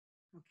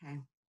Okay.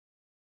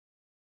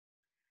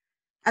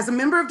 As a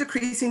member of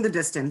Decreasing the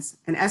Distance,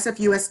 an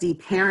SFUSD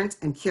parent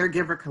and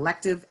caregiver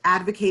collective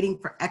advocating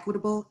for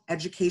equitable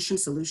education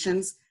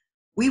solutions,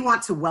 we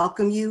want to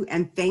welcome you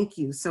and thank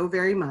you so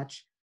very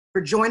much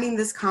for joining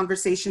this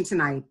conversation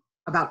tonight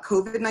about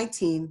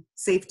COVID-19,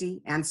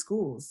 safety, and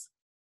schools.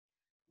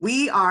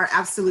 We are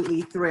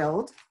absolutely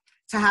thrilled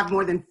to have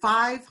more than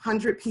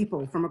 500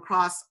 people from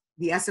across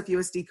the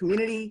SFUSD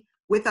community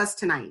with us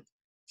tonight.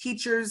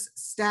 Teachers,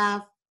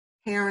 staff,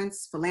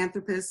 parents,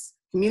 philanthropists,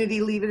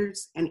 community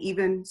leaders, and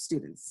even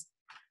students.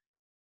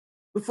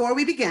 Before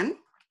we begin,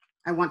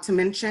 I want to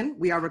mention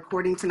we are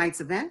recording tonight's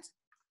event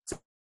to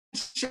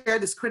share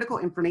this critical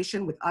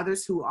information with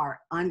others who are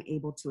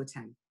unable to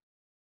attend.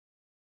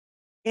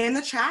 In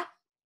the chat,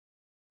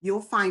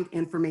 you'll find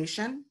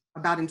information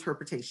about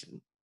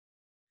interpretation.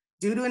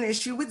 Due to an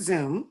issue with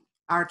Zoom,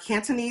 our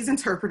Cantonese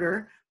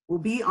interpreter will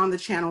be on the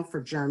channel for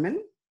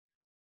German.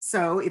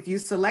 So if you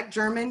select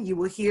German, you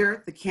will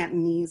hear the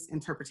Cantonese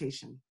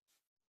interpretation.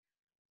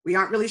 We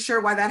aren't really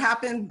sure why that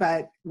happened,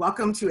 but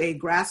welcome to a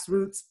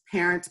grassroots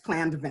parent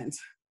planned event.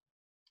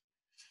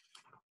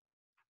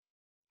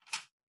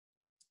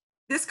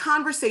 This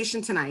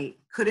conversation tonight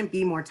couldn't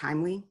be more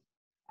timely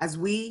as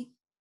we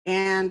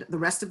and the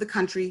rest of the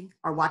country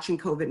are watching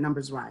COVID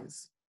numbers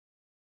rise.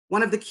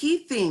 One of the key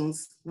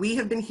things we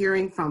have been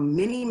hearing from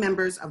many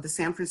members of the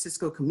San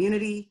Francisco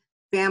community,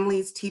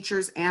 families,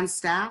 teachers, and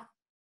staff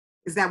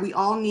is that we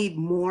all need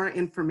more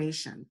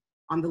information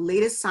on the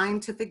latest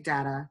scientific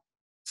data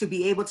to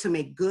be able to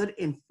make good,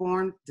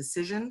 informed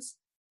decisions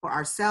for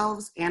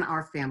ourselves and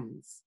our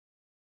families.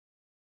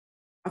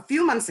 A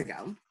few months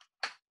ago,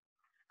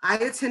 I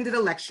attended a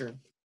lecture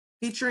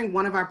featuring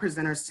one of our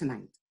presenters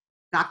tonight,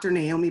 Dr.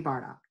 Naomi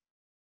Bardach.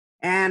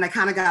 And I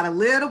kind of got a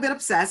little bit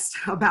obsessed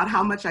about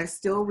how much I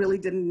still really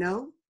didn't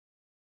know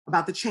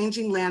about the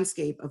changing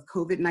landscape of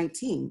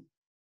COVID-19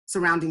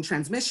 surrounding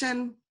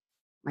transmission,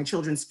 my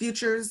children's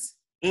futures,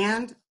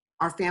 and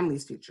our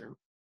family's future,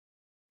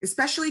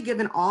 especially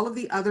given all of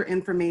the other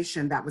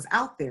information that was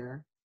out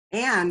there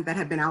and that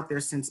had been out there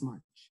since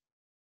March.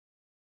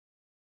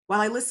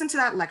 While I listened to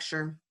that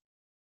lecture,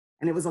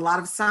 and it was a lot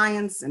of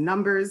science and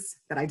numbers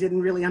that I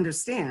didn't really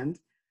understand,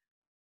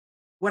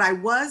 what I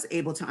was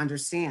able to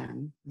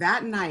understand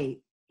that night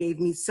gave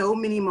me so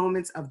many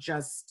moments of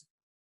just,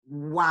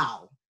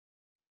 wow.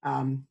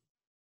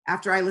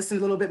 After I listened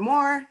a little bit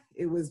more,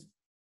 it was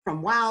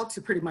from wow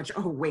to pretty much,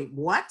 oh, wait,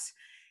 what?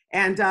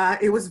 And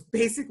it was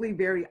basically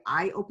very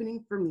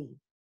eye-opening for me.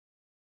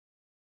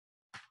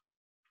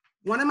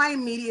 One of my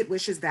immediate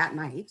wishes that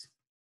night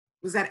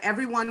was that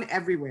everyone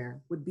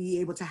everywhere would be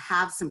able to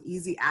have some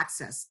easy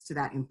access to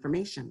that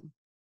information,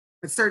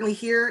 but certainly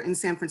here in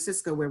San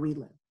Francisco where we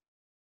live.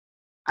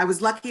 I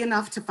was lucky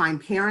enough to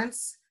find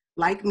parents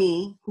like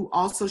me who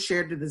also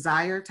shared the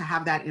desire to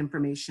have that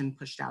information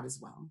pushed out as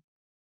well.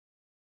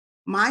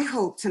 My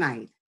hope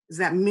tonight is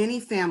that many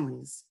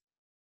families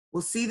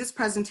will see this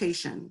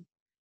presentation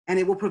and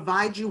it will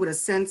provide you with a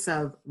sense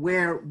of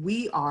where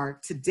we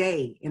are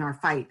today in our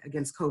fight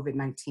against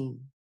COVID-19.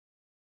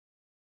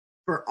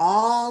 For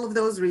all of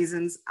those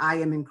reasons, I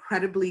am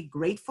incredibly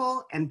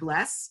grateful and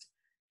blessed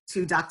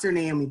to Dr.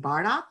 Naomi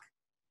Bardach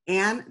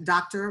and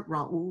Dr.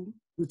 Raul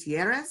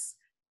Gutierrez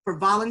for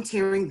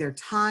volunteering their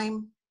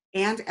time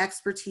and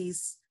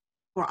expertise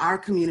for our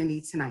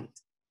community tonight,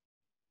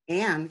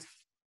 and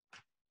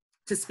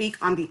to speak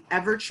on the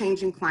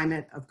ever-changing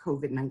climate of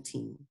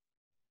COVID-19.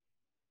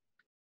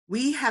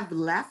 We have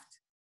left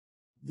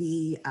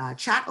the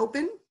chat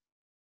open.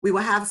 We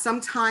will have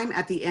some time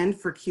at the end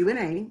for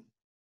Q&A,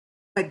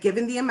 but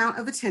given the amount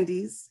of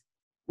attendees,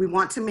 we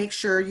want to make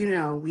sure you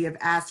know we have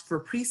asked for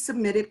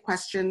pre-submitted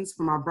questions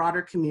from our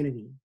broader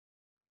community.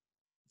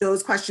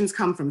 Those questions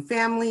come from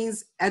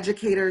families,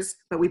 educators,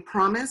 but we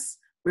promise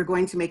we're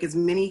going to make as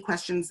many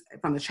questions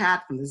from the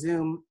chat, from the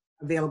Zoom,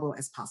 available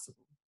as possible.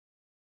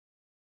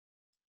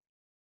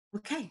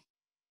 Okay.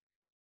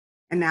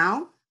 And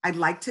now I'd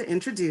like to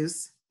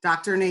introduce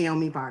Dr.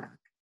 Naomi Bardach.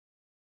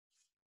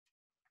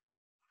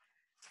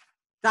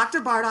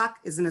 Dr. Bardach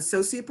is an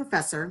associate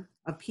professor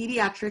of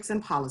pediatrics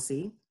and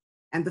policy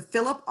and the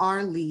Philip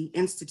R. Lee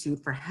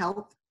Institute for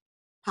Health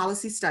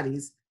Policy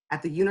Studies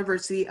at the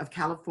University of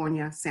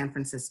California, San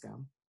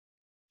Francisco.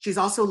 She's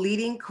also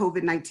leading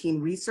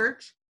COVID-19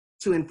 research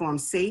to inform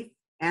safe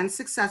and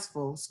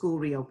successful school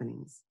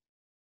reopenings.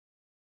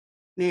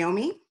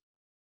 Naomi,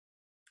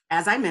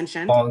 as I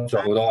mentioned, 幫助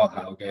好多學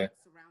校嘅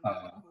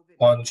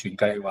安全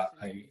計劃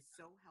係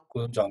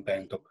冠狀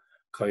病毒，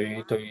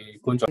佢對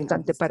冠狀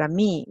importante para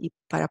mí y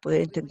para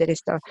poder entender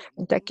esta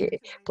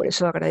que por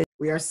eso agradezco.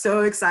 We are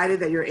so excited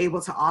that you're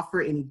able to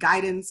offer any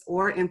guidance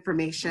or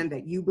information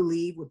that you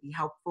believe would be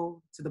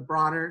helpful to the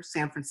broader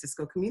San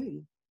Francisco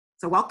community.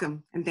 So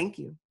welcome and thank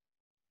you.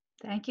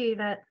 Thank you,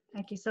 Yvette.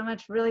 Thank you so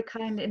much. Really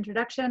kind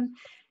introduction.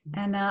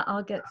 And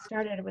I'll get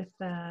started with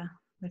the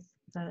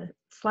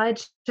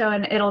slideshow,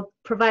 and it'll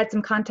provide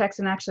some context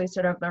and actually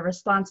sort of a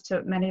response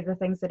to many of the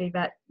things that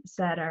Yvette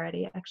said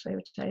already, actually,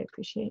 which I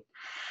appreciate.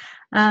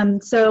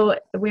 So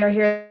we are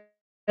here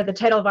the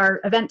title of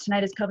our event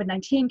tonight is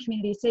COVID-19,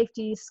 Community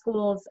Safety,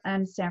 Schools,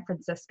 and San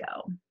Francisco.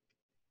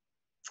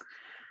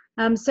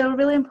 So a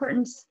really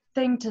important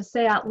thing to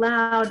say out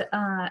loud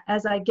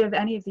as I give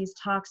any of these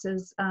talks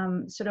is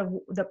sort of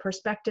the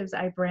perspectives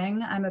I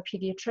bring. I'm a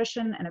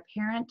pediatrician and a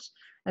parent.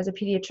 As a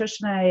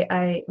pediatrician,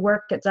 I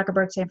work at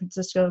Zuckerberg San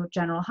Francisco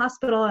General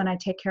Hospital, and I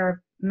take care of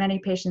many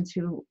patients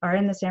who are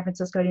in the San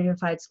Francisco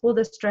Unified School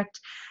District,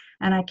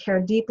 and I care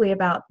deeply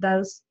about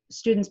those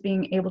students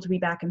being able to be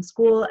back in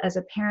school. As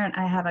a parent,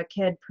 I have a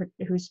kid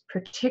who's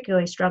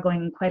particularly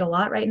struggling quite a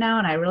lot right now,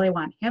 and I really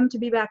want him to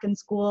be back in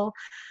school.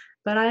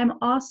 But I am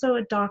also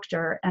a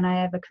doctor, and I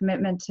have a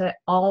commitment to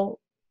all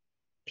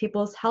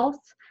people's health,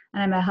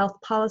 and I'm a health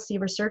policy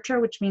researcher,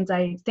 which means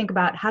I think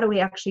about how do we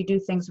actually do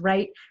things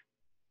right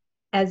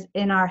as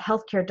in our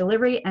healthcare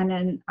delivery and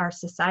in our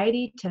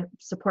society to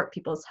support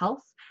people's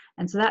health.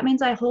 And so that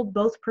means I hold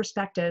both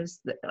perspectives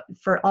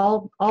for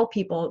all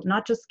people,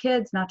 not just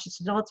kids, not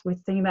just adults. We're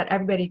thinking about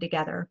everybody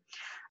together.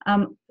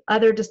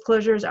 Other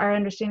disclosures, our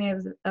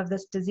understanding of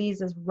this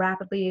disease is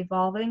rapidly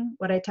evolving.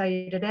 What I tell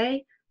you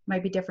today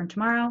might be different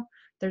tomorrow.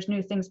 There's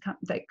new things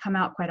that come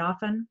out quite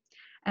often.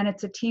 And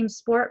it's a team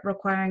sport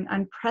requiring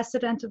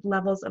unprecedented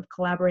levels of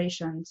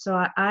collaboration.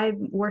 So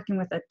I'm working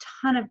with a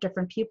ton of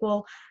different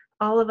people.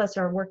 All of us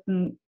are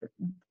working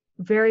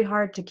very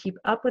hard to keep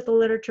up with the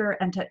literature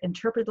and to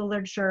interpret the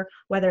literature,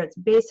 whether it's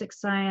basic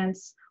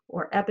science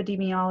or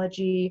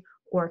epidemiology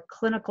or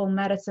clinical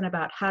medicine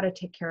about how to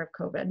take care of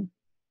COVID.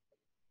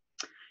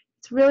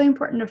 It's really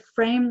important to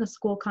frame the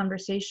school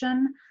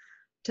conversation,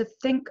 to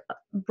think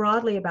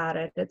broadly about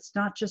it. It's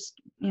not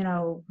just,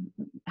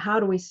 how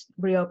do we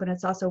reopen?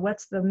 It's also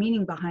what's the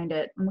meaning behind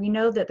it. And we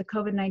know that the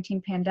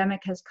COVID-19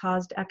 pandemic has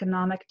caused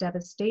economic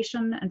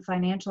devastation and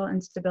financial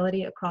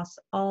instability across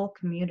all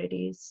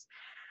communities.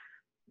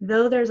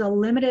 Though there's a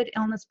limited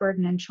illness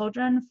burden in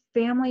children,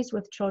 families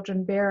with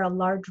children bear a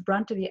large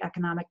brunt of the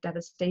economic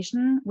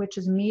devastation, which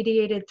is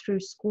mediated through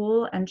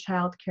school and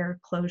childcare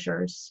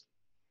closures.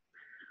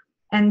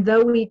 And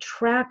though we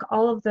track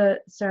all of the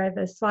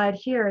slide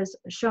here is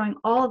showing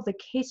all of the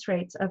case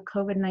rates of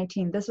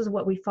COVID-19. This is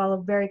what we follow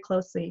very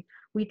closely.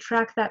 We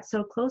track that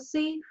so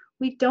closely,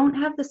 we don't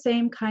have the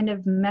same kind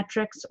of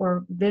metrics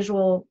or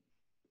visual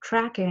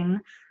tracking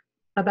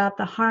about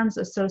the harms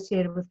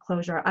associated with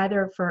closure,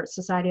 either for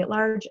society at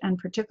large and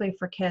particularly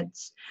for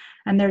kids.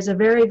 And there's a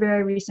very,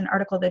 very recent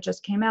article that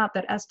just came out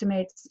that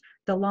estimates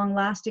the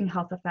long-lasting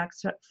health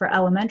effects for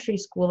elementary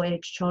school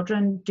age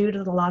children due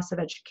to the loss of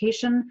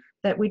education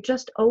that we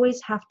just always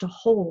have to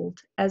hold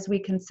as we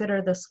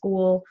consider the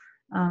school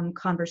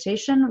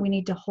conversation. We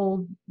need to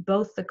hold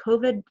both the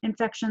COVID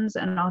infections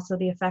and also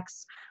the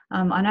effects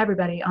on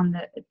everybody, on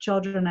the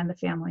children and the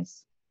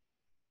families.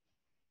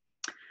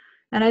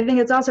 And I think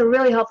it's also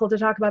really helpful to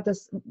talk about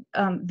this.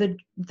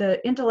 The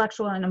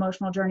intellectual and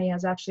emotional journey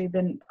has actually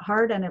been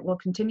hard, and it will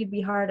continue to be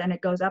hard, and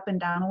it goes up and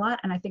down a lot.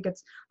 And I think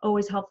it's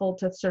always helpful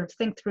to sort of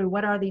think through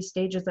what are these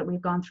stages that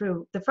we've gone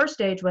through. The first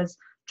stage was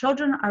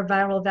children are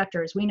viral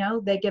vectors. We know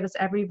they give us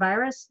every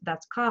virus.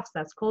 That's coughs,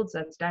 that's colds,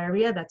 that's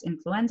diarrhea, that's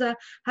influenza.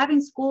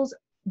 Having schools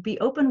be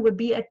open would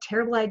be a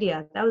terrible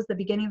idea. That was the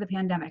beginning of the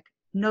pandemic.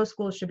 No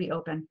schools should be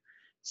open.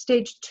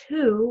 Stage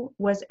 2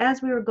 was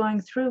as we were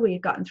going through, we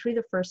had gotten through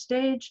the first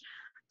stage.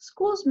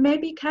 Schools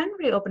maybe can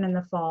reopen in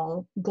the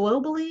fall.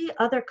 Globally,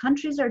 other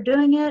countries are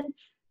doing it.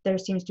 There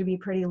seems to be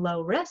pretty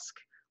low risk.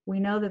 We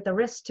know that the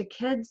risk to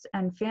kids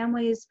and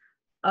families,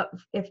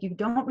 if you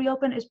don't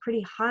reopen, is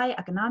pretty high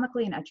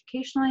economically and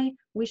educationally.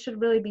 We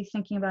should really be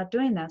thinking about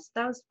doing this.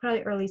 That was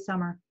probably early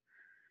summer.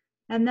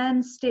 And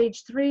then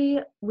stage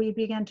 3, we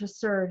began to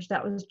surge.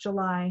 That was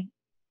July.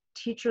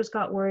 Teachers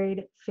got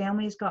worried,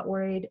 families got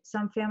worried.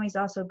 Some families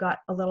also got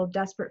a little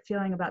desperate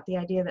feeling about the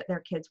idea that their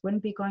kids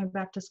wouldn't be going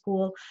back to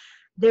school.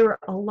 There were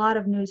a lot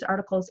of news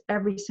articles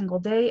every single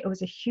day. It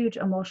was a huge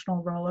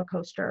emotional roller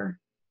coaster.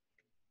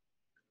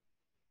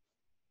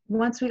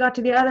 Once we got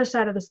to the other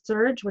side of the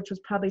surge, which was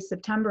probably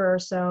September or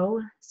so,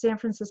 San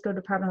Francisco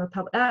Department of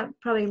Public,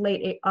 probably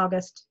late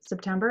August,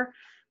 September,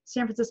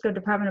 San Francisco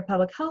Department of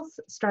Public Health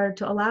started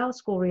to allow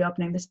school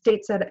reopening. The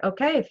state said,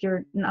 okay, if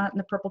you're not in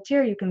the purple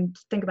tier, you can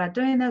think about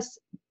doing this.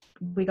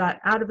 We got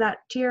out of that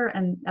tier,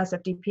 and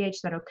SFDPH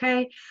said,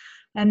 okay.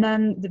 And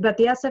then, but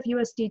the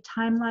SFUSD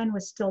timeline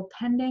was still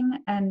pending,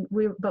 and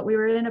we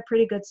were in a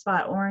pretty good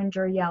spot, orange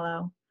or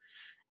yellow.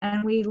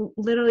 And we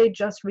literally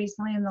just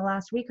recently, in the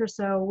last week or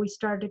so, we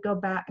started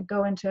to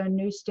go into a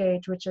new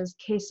stage, which is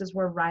cases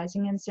were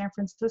rising in San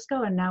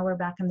Francisco, and now we're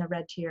back in the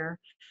red tier.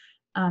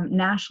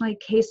 Nationally,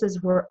 cases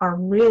are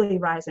really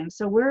rising.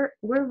 So we're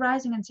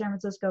rising in San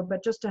Francisco,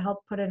 but just to help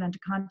put it into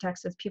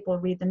context as people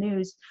read the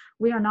news,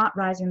 we are not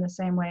rising the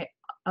same way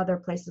other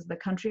places of the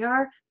country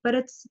are, but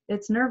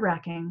it's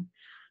nerve-wracking.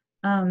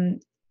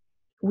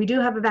 We do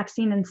have a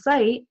vaccine in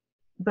sight,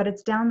 but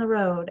it's down the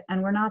road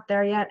and we're not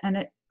there yet, and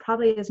it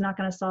probably is not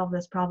going to solve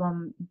this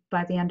problem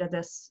by the end of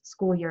this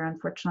school year,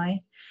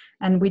 unfortunately.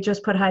 And we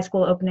just put high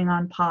school opening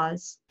on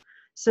pause.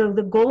 So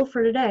the goal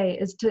for today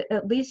is to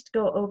at least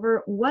go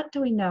over, what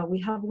do we know? We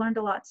have learned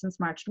a lot since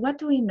March. What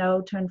do we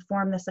know to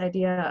inform this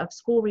idea of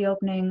school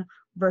reopening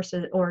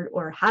versus,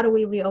 or how do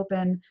we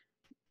reopen?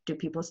 Do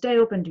people stay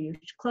open? Do you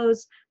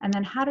close? And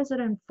then how does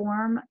it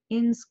inform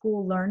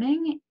in-school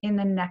learning in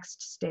the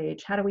next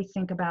stage? How do we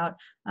think about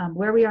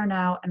where we are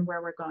now and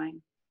where we're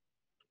going?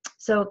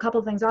 So a couple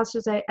of things. I'll also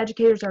say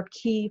educators are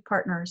key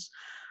partners.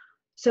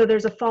 So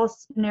there's a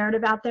false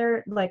narrative out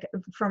there, like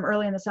from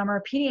early in the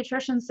summer,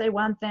 pediatricians say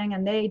one thing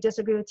and they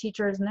disagree with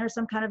teachers and there's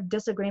some kind of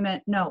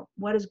disagreement. No,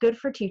 what is good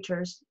for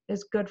teachers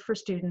is good for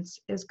students,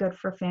 is good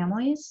for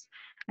families.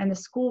 And the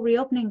school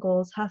reopening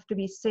goals have to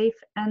be safe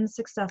and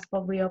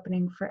successful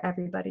reopening for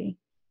everybody.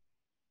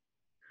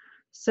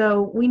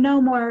 So we know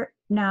more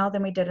now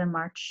than we did in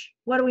March.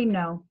 What do we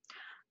know?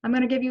 I'm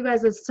going to give you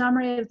guys a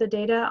summary of the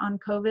data on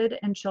COVID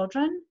in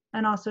children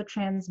and also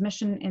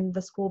transmission in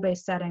the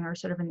school-based setting, or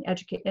sort of in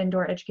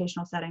indoor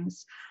educational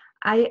settings.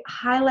 I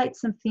highlight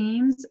some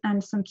themes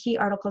and some key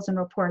articles and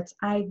reports.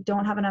 I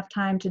don't have enough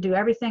time to do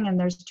everything, and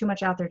there's too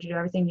much out there to do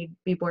everything. You'd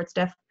be bored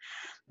stiff.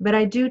 But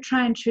I do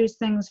try and choose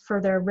things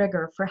for their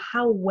rigor, for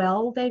how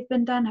well they've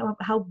been done,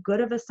 how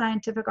good of a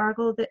scientific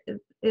article that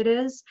it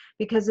is,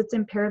 because it's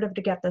imperative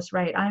to get this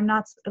right. I'm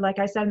not, like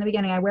I said in the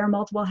beginning, I wear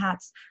multiple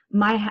hats.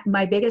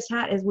 My biggest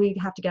hat is we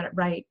have to get it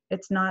right.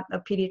 It's not a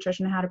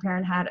pediatrician hat, a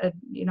parent hat, a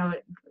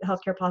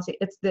healthcare policy.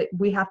 It's that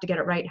we have to get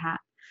it right hat.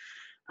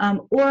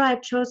 Or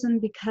I've chosen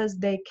because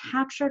they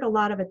captured a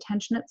lot of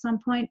attention at some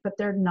point, but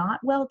they're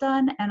not well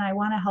done, and I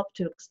want to help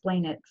to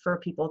explain it for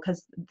people,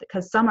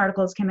 because some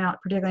articles came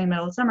out, particularly in the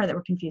middle of summer, that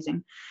were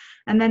confusing.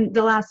 And then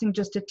the last thing,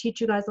 just to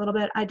teach you guys a little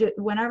bit, I do,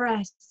 whenever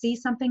I see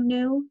something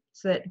new,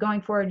 so that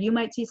going forward you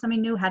might see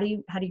something new, how do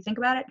you think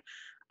about it?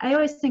 I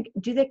always think,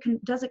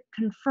 does it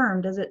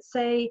confirm? Does it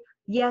say,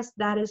 yes,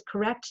 that is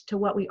correct to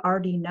what we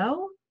already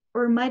know,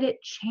 or might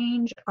it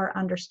change our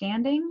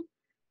understanding?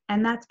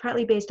 And that's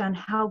partly based on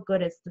how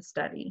good is the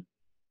study.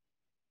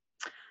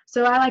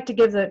 So I like to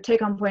give the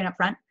take-home point up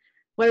front.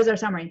 What is our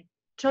summary?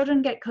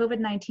 Children get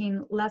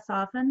COVID-19 less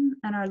often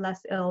and are less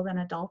ill than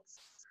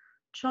adults.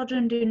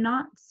 Children do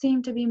not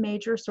seem to be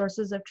major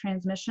sources of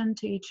transmission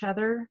to each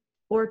other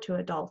or to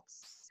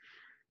adults.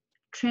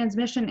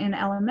 Transmission in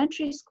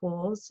elementary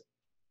schools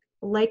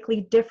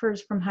likely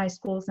differs from high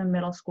schools and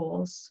middle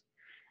schools.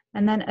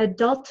 And then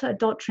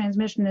adult-to-adult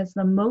transmission is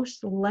the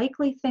most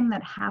likely thing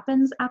that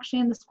happens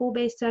actually in the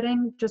school-based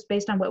setting, just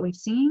based on what we've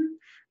seen,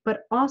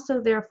 but also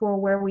therefore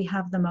where we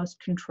have the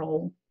most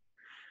control.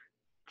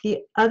 The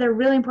other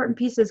really important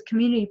piece is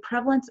community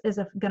prevalence is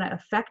going to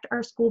affect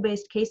our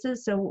school-based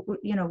cases. So,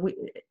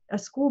 a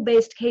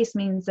school-based case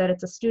means that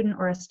it's a student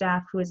or a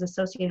staff who is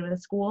associated with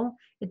a school.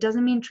 It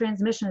doesn't mean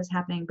transmission is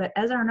happening, but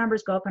as our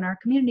numbers go up in our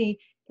community,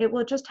 it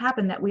will just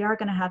happen that we are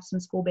going to have some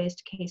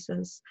school-based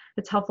cases.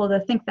 It's helpful to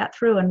think that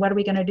through, and what are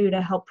we going to do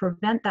to help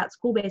prevent that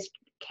school-based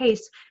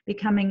case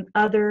becoming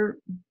other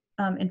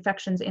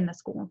infections in the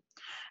school.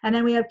 And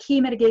then we have key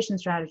mitigation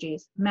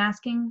strategies: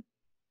 masking,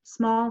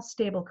 small,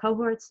 stable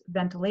cohorts,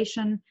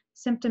 ventilation,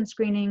 symptom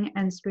screening,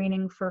 and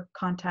screening for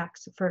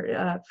contacts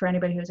for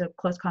anybody who's a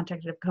close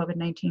contact of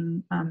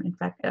COVID-19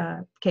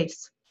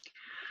 case.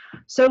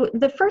 So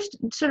the first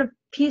sort of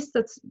piece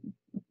that's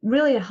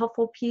really a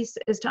helpful piece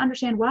is to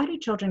understand, why do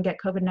children get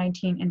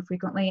COVID-19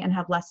 infrequently and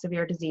have less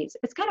severe disease?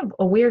 It's kind of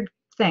a weird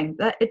thing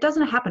that it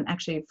doesn't happen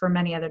actually for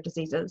many other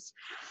diseases.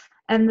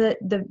 And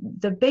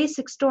the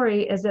basic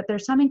story is that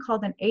there's something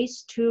called an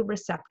ACE2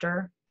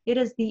 receptor. It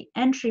is the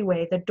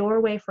entryway, the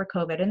doorway for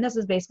COVID. And this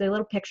is basically a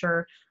little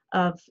picture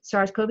of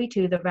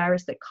SARS-CoV-2, the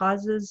virus that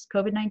causes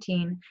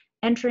COVID-19,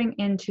 entering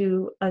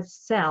into a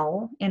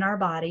cell in our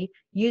body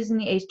using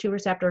the ACE2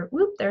 receptor.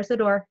 Whoop, there's the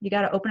door. You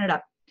got to open it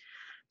up.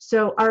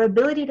 So our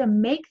ability to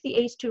make the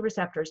ACE2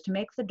 receptors, to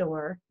make the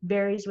door,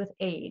 varies with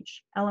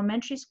age.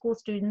 Elementary school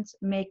students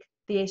make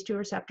the ACE2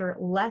 receptor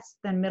less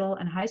than middle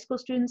and high school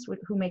students,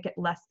 who make it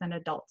less than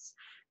adults.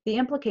 The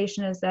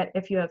implication is that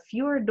if you have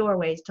fewer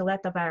doorways to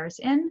let the virus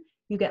in,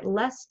 you get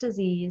less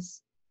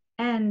disease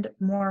and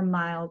more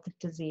mild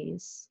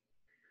disease.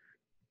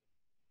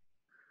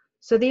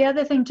 So the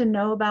other thing to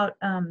know about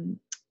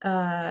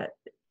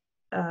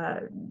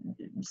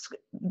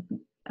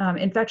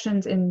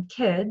infections in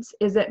kids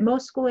is that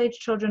most school-age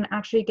children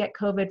actually get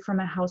COVID from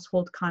a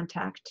household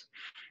contact.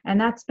 And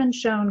that's been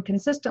shown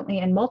consistently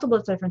in multiple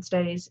different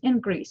studies in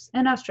Greece,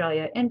 in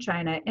Australia, in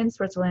China, in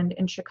Switzerland,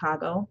 in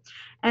Chicago.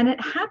 And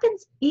it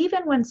happens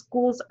even when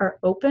schools are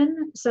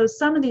open. So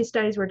some of these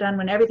studies were done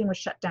when everything was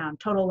shut down,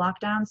 total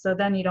lockdown. So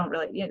then you don't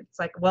really, it's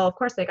like, well, of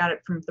course they got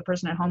it from the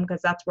person at home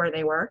because that's where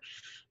they were.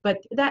 But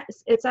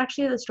it's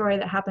actually the story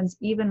that happens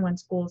even when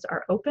schools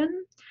are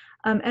open.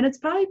 And it's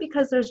probably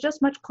because there's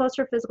just much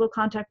closer physical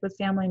contact with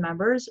family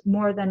members,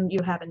 more than you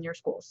have in your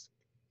schools.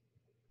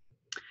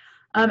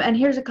 And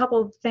here's a couple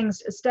of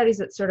things, studies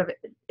that sort of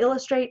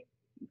illustrate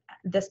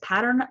this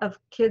pattern of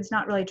kids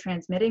not really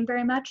transmitting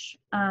very much.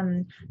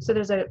 So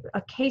there's a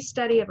case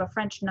study of a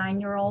French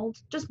 9-year-old,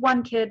 just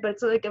one kid, but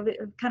it's like a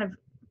kind of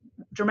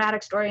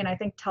dramatic story, and I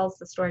think tells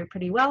the story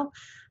pretty well.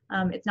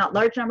 It's not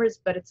large numbers,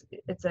 but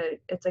it's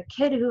a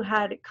kid who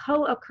had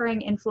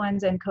co-occurring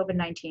influenza and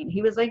COVID-19.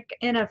 He was like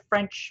in a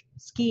French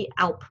ski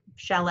alp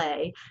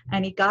chalet,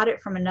 and he got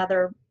it from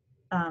another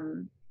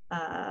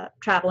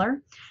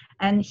traveler.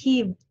 And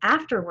he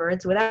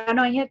afterwards, without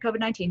knowing he had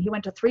COVID-19, he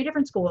went to 3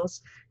 different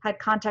schools, had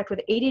contact with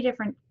 80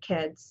 different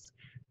kids,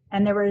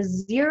 and there were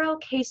 0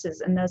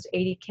 cases in those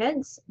 80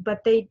 kids,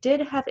 but they did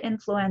have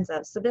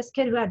influenza. So this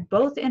kid who had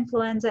both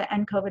influenza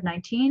and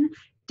COVID-19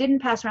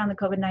 didn't pass around the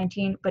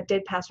COVID-19, but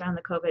did pass around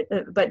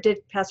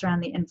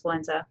the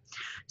influenza.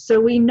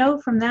 So we know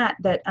from that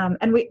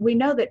and we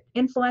know that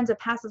influenza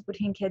passes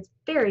between kids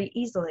very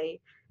easily,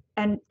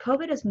 and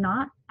COVID is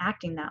not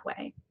acting that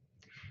way.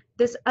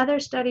 This other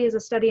study is a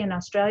study in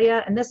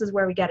Australia, and this is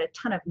where we get a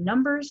ton of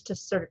numbers to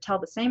sort of tell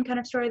the same kind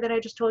of story that I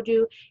just told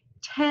you.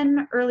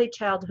 10 early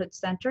childhood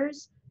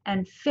centers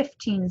and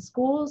 15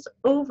 schools,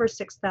 over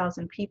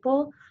 6,000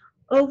 people.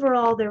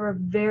 Overall, there were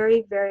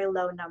very, very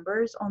low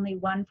numbers. Only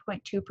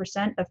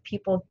 1.2% of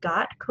people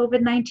got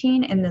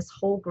COVID-19 in this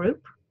whole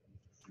group.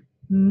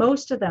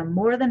 Most of them,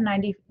 more than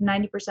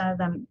 90% of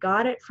them,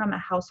 got it from a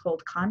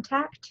household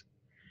contact.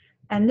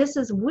 And this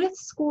is with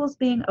schools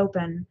being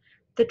open.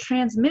 The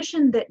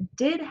transmission that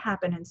did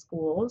happen in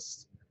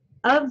schools,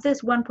 of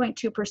this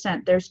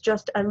 1.2%, there's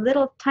just a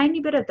little tiny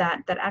bit of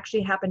that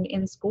actually happened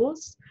in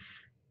schools.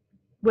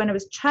 When it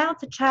was child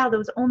to child, it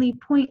was only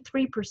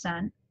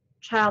 0.3%,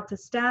 child to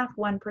staff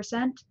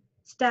 1%,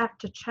 staff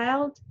to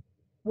child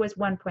was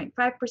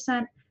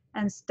 1.5%,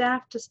 and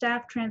staff to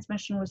staff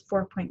transmission was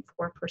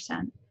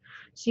 4.4%.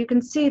 So you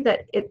can see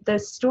that the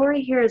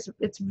story here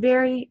it's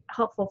very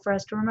helpful for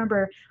us to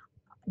remember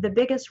the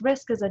biggest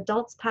risk is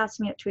adults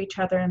passing it to each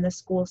other in the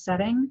school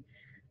setting.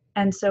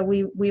 And so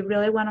we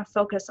really want to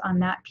focus on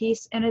that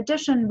piece. In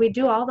addition, we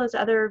do all those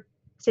other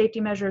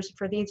safety measures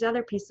for these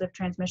other pieces of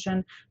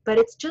transmission, but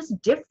it's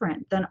just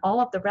different than all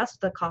of the rest of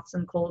the coughs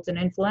and colds and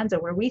influenza,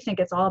 where we think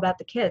it's all about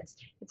the kids.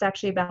 It's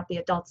actually about the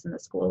adults in the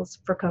schools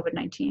for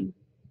COVID-19.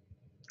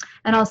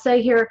 And I'll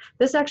say here,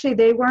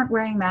 they weren't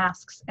wearing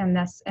masks in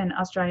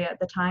Australia at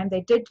the time.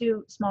 They did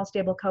do small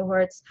stable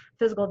cohorts,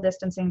 physical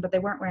distancing, but they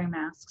weren't wearing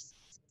masks.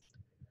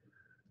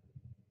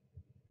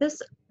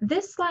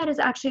 This slide is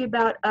actually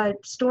about a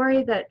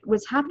story that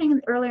was happening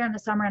earlier in the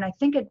summer, and I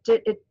think it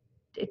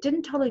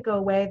didn't totally go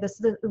away. This is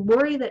the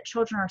worry that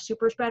children are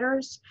super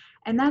spreaders,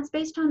 and that's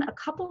based on a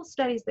couple of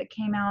studies that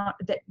came out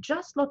that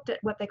just looked at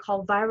what they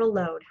call viral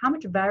load. How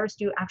much virus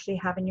do you actually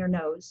have in your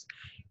nose?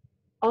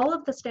 All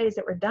of the studies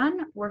that were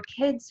done were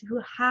kids who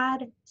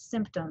had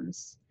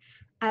symptoms.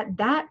 At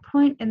that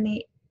point in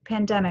the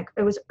pandemic,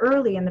 it was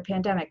early in the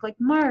pandemic, like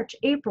March,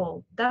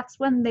 April, that's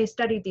when they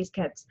studied these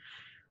kids.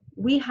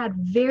 We had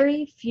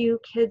very few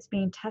kids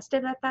being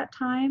tested at that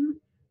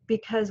time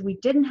because we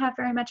didn't have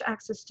very much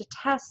access to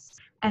tests,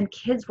 and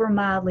kids were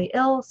mildly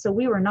ill, so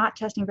we were not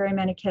testing very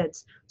many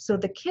kids. So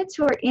the kids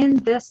who are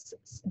in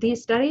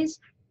these studies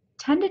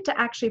tended to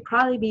actually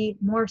probably be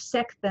more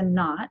sick than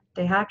not.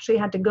 They actually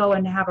had to go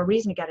and have a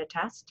reason to get a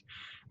test.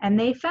 And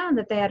they found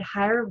that they had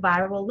higher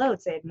viral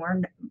loads. They had more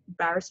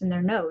virus in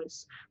their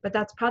nose, but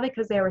that's probably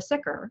because they were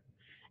sicker.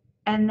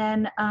 And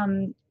then,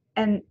 and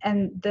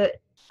the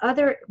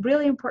other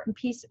really important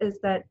piece is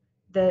that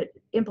the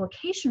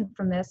implication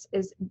from this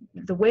is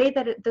the way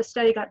that the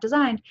study got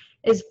designed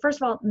is,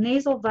 first of all,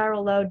 nasal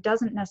viral load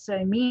doesn't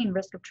necessarily mean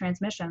risk of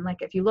transmission.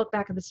 Like if you look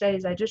back at the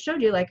studies I just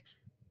showed you, like,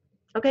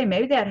 okay,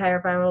 maybe they had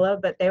higher viral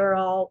load,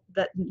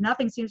 but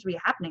nothing seems to be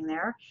happening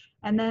there.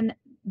 And then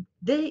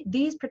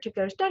these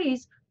particular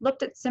studies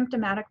looked at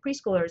symptomatic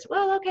preschoolers.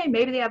 Well, okay,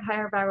 maybe they have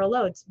higher viral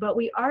loads, but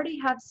we already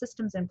have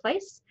systems in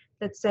place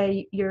that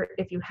say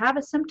if you have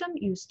a symptom,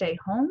 you stay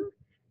home,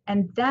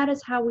 and that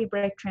is how we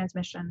break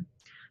transmission.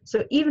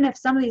 So even if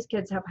some of these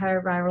kids have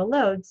higher viral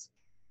loads,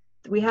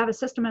 we have a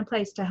system in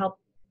place to help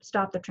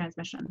stop the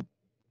transmission.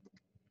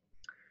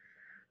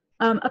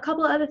 A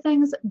couple of other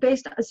things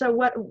so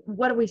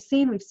what have we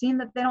seen? We've seen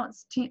that they don't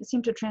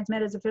seem to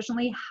transmit as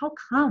efficiently. How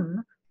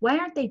come? Why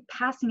aren't they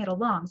passing it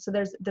along? So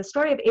there's the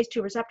story of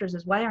ACE2 receptors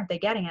is why aren't they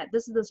getting it?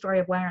 This is the story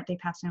of why aren't they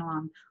passing it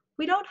along?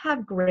 We don't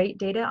have great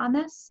data on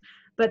this,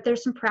 but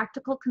there's some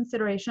practical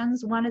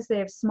considerations. One is they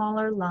have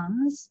smaller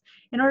lungs.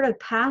 In order to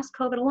pass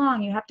COVID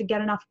along, you have to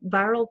get enough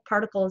viral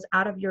particles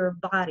out of your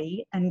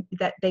body and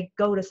that they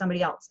go to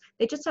somebody else.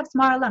 They just have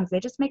smaller lungs. They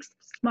just make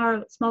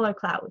smaller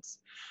clouds.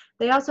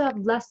 They also have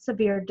less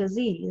severe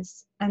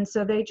disease, and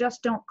so they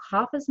just don't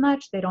cough as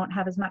much. They don't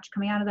have as much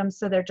coming out of them,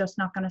 so they're just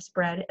not going to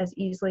spread as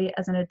easily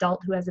as an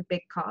adult who has a big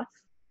cough.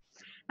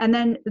 And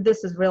then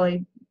this is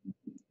really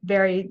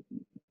very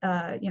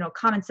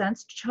common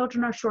sense.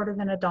 Children are shorter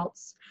than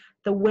adults.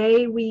 The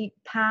way we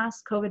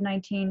pass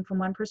COVID-19 from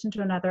one person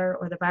to another,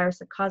 or the virus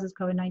that causes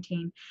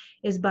COVID-19,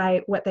 is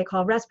by what they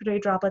call respiratory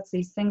droplets,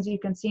 these things you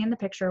can see in the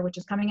picture, which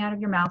is coming out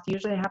of your mouth,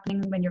 usually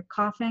happening when you're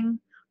coughing,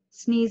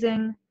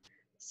 sneezing.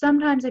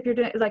 Sometimes if you're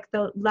doing like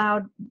the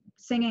loud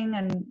singing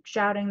and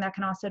shouting, that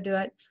can also do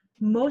it.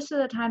 Most of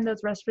the time,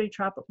 those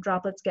respiratory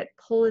droplets get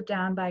pulled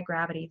down by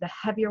gravity. The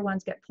heavier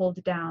ones get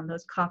pulled down,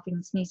 those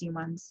coughing, sneezing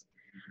ones.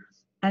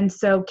 And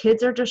so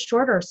kids are just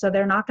shorter, so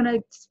they're not going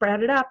to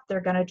spread it up.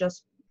 They're going to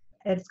just,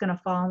 it's going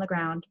to fall on the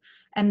ground.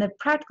 And the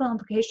practical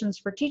implications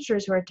for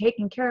teachers who are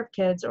taking care of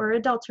kids, or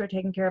adults who are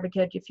taking care of a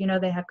kid, if you know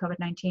they have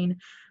COVID-19,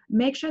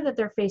 make sure that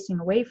they're facing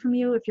away from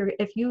you.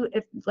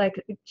 If like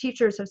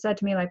teachers have said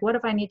to me, like, what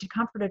if I need to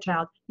comfort a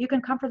child? You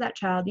can comfort that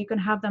child. You can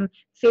have them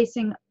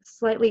facing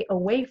slightly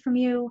away from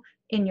you,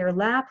 in your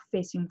lap,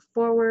 facing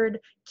forward.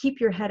 Keep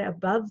your head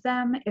above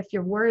them. If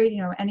you're worried,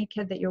 you know, any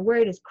kid that you're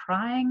worried is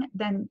crying,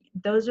 then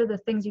those are the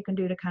things you can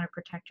do to kind of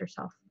protect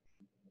yourself.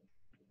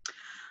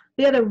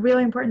 The other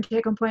really important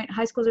take-home point,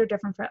 high schools are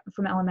different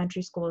from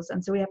elementary schools,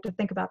 and so we have to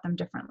think about them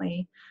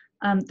differently.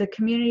 The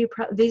community,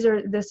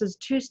 this is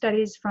 2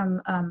 studies from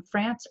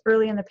France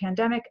early in the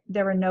pandemic.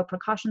 There were no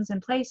precautions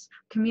in place.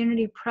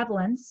 Community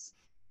prevalence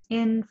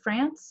in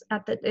France,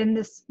 in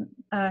this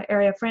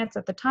area of France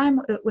at the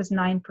time, it was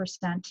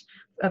 9%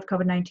 of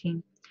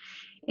COVID-19.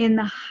 In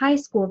the high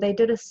school, they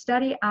did a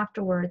study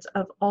afterwards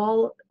of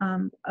all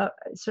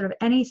sort of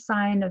any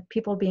sign of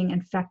people being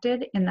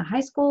infected in the high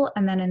school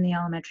and then in the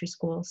elementary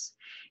schools.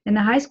 In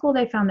the high school,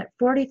 they found that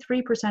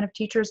 43% of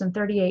teachers and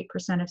 38%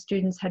 of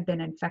students had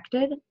been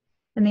infected.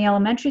 In the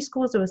elementary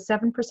schools, it was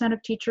 7%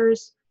 of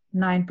teachers,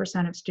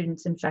 9% of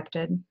students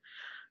infected.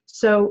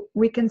 So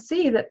we can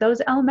see that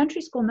those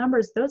elementary school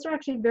numbers, those are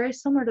actually very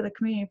similar to the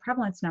community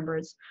prevalence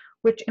numbers,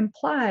 which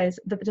implies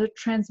that the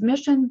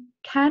transmission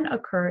can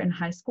occur in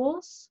high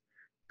schools,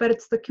 but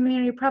it's the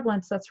community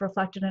prevalence that's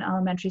reflected in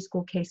elementary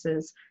school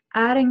cases,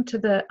 adding to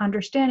the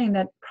understanding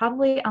that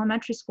probably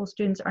elementary school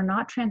students are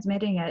not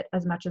transmitting it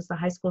as much as the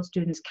high school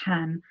students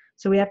can.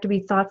 So we have to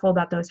be thoughtful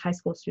about those high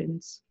school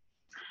students.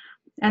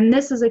 And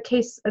this is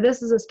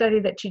a study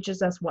that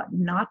teaches us what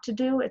not to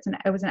do. It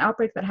was an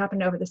outbreak that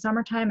happened over the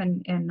summertime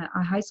in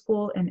a high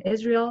school in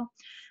Israel.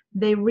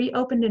 They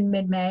reopened in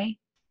mid-May.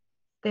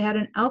 They had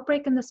an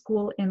outbreak in the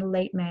school in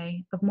late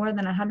May of more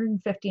than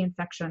 150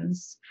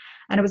 infections.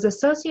 And it was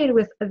associated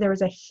with, there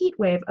was a heat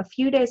wave a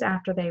few days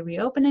after they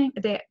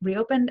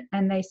reopened,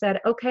 and they said,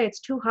 okay,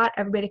 it's too hot,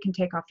 everybody can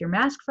take off your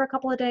mask for a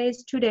couple of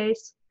days, 2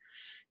 days.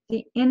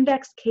 The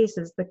index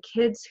cases, the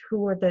kids who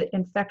were the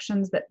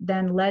infections that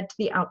then led to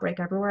the outbreak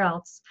everywhere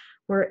else,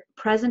 were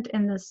present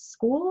in the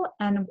school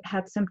and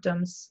had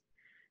symptoms.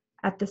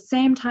 At the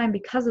same time,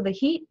 because of the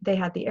heat, they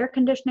had the air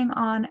conditioning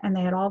on and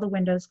they had all the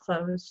windows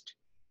closed.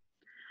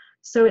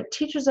 So it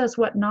teaches us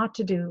what not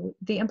to do.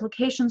 The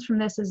implications from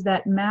this is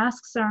that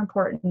masks are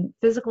important,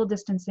 physical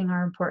distancing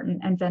are important,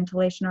 and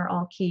ventilation are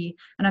all key.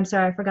 And I'm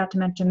sorry, I forgot to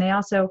mention,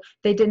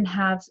 they didn't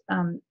have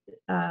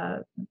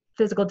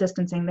physical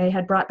distancing. They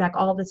had brought back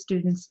all the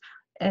students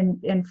in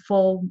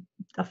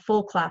a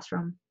full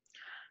classroom.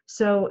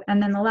 So,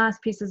 and then the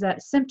last piece is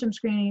that symptom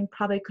screening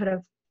probably could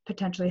have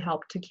potentially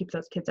helped to keep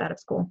those kids out of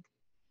school.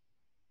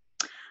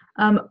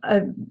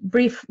 A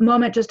brief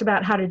moment just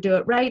about how to do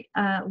it right.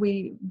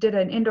 We did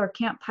an indoor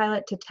camp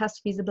pilot to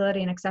test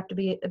feasibility and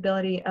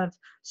acceptability of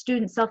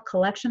student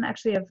self-collection,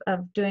 actually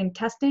of doing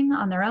testing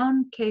on their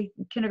own,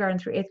 kindergarten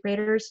through 8th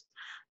graders.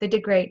 They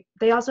did great.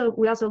 We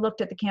also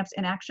looked at the camps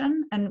in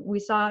action, and we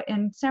saw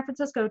in San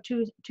Francisco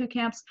two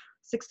camps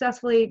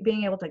successfully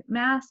being able to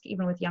mask,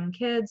 even with young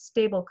kids,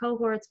 stable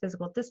cohorts,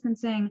 physical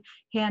distancing,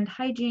 hand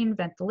hygiene,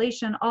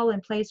 ventilation, all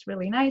in place,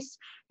 really nice.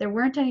 There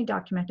weren't any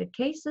documented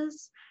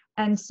cases.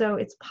 And so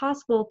it's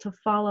possible to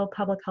follow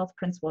public health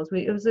principles.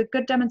 It was a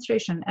good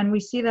demonstration. And we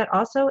see that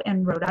also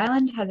in Rhode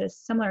Island had a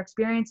similar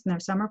experience in their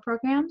summer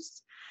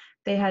programs.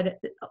 They had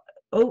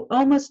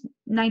almost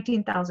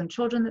 19,000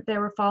 children that they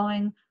were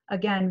following.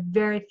 Again,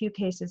 very few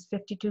cases,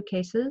 52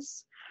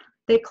 cases.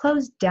 They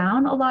closed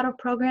down a lot of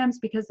programs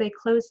because they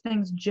closed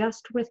things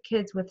just with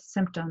kids with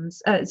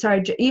symptoms.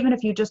 Even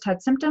if you just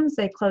had symptoms,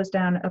 they closed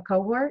down a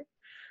cohort.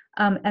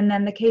 And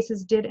then the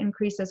cases did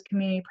increase as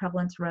community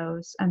prevalence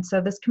rose. And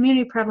so this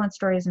community prevalence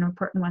story is an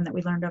important one that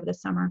we learned over the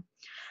summer.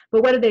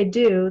 But what did they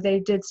do? They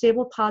did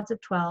stable pods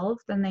of 12,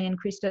 then they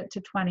increased it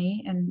to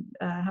 20 and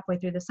halfway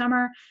through the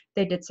summer.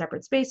 They did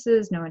separate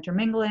spaces, no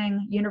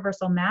intermingling,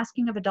 universal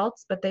masking of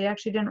adults, but they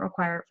actually didn't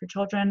require it for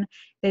children.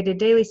 They did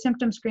daily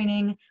symptom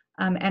screening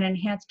and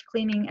enhanced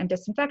cleaning and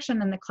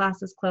disinfection, and the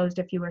classes closed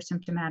if you were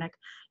symptomatic.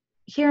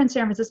 Here in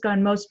San Francisco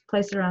and most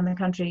places around the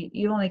country,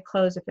 you only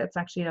close if it's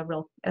actually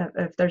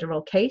if there's a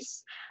real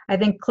case. I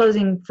think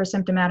closing for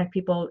symptomatic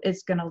people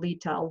is going to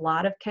lead to a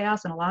lot of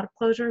chaos and a lot of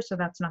closure. So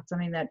that's not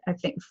something that I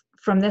think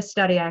from this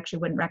study, I actually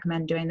wouldn't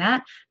recommend doing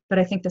that. But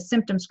I think the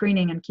symptom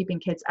screening and keeping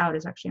kids out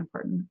is actually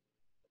important.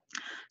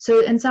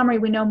 So in summary,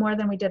 we know more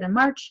than we did in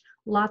March.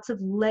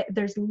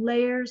 There's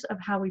layers of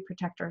how we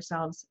protect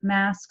ourselves.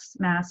 Masks,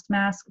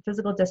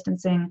 physical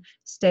distancing,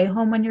 stay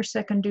home when you're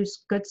sick and do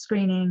good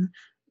screening.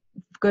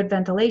 Good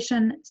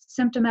ventilation,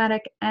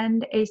 symptomatic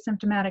and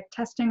asymptomatic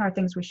testing are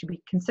things we should be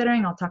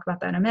considering. I'll talk about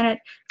that in a minute.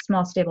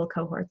 Small, stable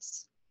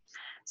cohorts.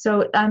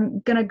 So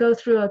I'm going to go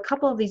through a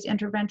couple of these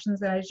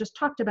interventions that I just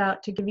talked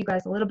about to give you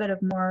guys a little bit of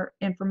more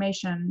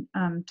information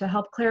to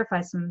help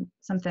clarify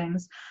some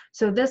things.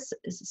 So this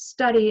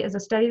study is a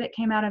study that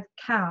came out of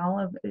Cal,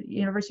 of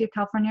University of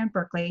California in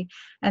Berkeley,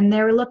 and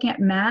they were looking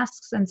at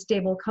masks and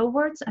stable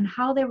cohorts and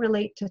how they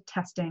relate to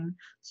testing.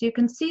 So you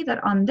can see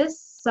that on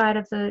this side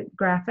of the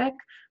graphic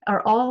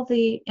are all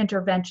the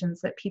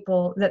interventions that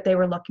they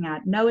were looking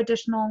at, no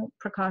additional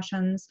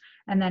precautions.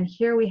 And then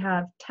here we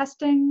have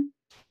testing,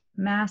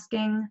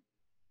 masking,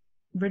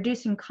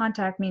 reducing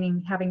contact,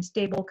 meaning having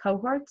stable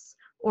cohorts,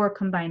 or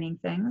combining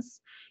things.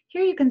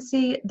 Here you can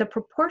see the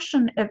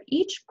proportion of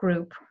each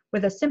group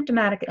with a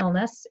symptomatic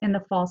illness in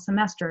the fall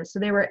semester. So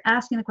they were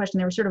asking the question,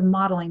 they were sort of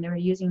modeling, they were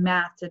using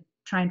math to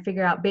try and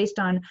figure out, based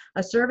on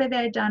a survey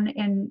they had done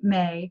in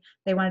May,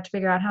 they wanted to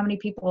figure out how many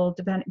people,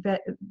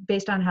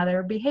 based on how they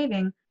were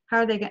behaving,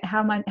 how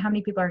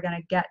many people are going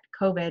to get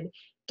COVID,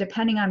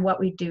 depending on what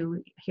we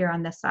do here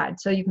on this side.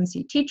 So you can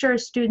see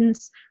teachers,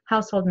 students,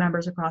 household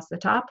members across the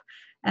top.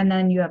 And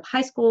then you have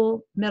high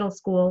school, middle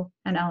school,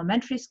 and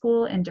elementary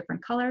school in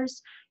different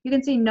colors. You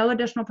can see no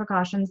additional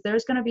precautions.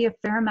 There's going to be a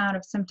fair amount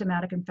of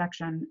symptomatic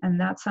infection,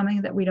 and that's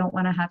something that we don't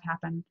want to have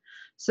happen.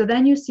 So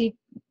then you see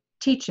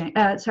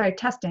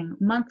testing,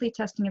 monthly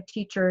testing of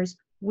teachers,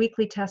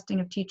 weekly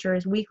testing of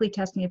teachers, weekly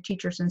testing of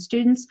teachers and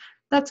students.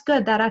 That's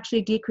good. That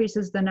actually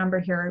decreases the number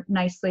here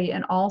nicely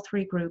in all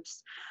three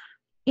groups.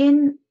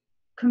 In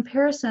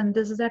comparison,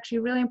 this is actually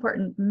really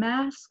important.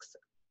 Masks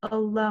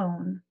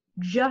alone,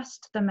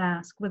 just the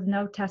mask with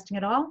no testing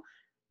at all,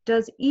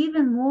 does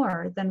even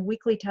more than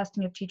weekly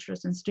testing of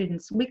teachers and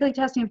students. Weekly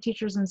testing of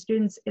teachers and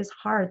students is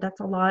hard. That's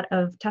a lot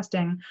of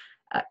testing.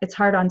 It's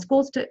hard on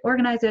schools to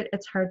organize it.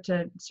 It's hard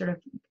to sort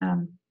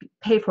of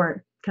pay for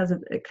it because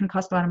it can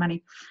cost a lot of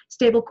money.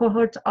 Stable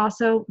cohorts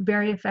also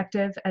very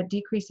effective at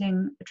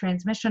decreasing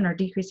transmission or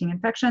decreasing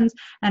infections.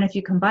 And if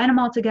you combine them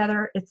all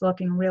together, it's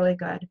looking really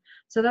good.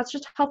 So that's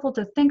just helpful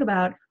to think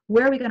about,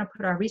 where are we going to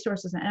put our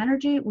resources and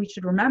energy? We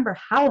should remember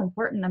how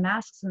important the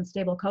masks and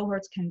stable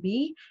cohorts can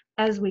be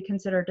as we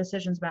consider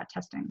decisions about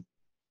testing.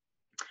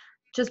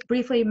 Just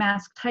briefly,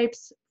 mask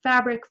types: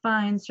 fabric,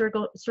 fine;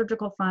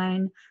 surgical,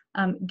 fine;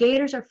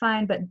 gaiters are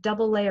fine, but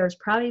double layer is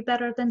probably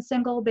better than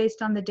single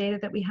based on the data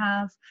that we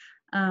have.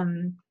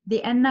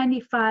 The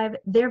N95,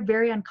 they're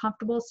very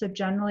uncomfortable, so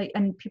generally,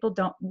 and people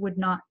would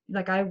not,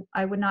 like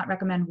I would not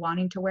recommend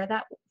wanting to wear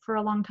that for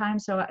a long time,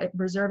 so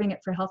reserving it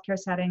for healthcare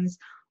settings,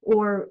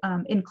 or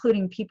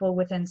including people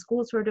within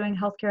schools who are doing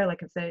healthcare,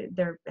 like if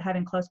they're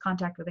having close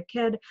contact with a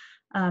kid,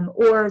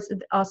 or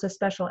also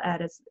special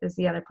ed is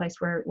the other place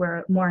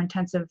where more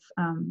intensive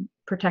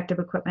protective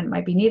equipment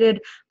might be needed.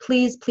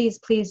 Please, please,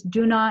 please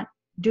do not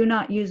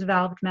use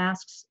valved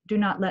masks. Do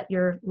not let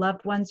your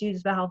loved ones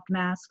use valved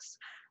masks.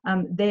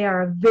 They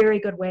are a very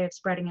good way of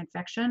spreading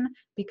infection,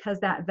 because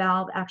that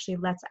valve actually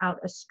lets out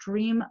a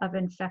stream of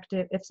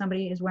infected, if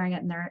somebody is wearing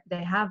it and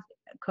they have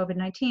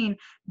COVID-19,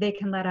 they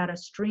can let out a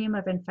stream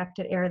of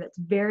infected air that's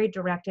very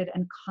directed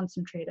and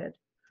concentrated.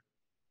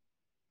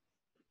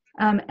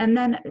 And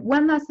then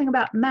one last thing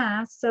about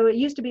masks. So it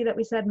used to be that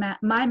we said,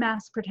 my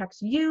mask protects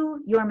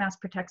you, your mask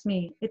protects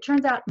me. It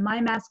turns out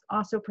my mask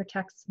also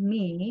protects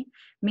me,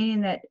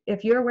 meaning that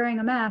if you're wearing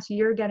a mask,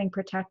 you're getting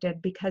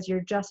protected because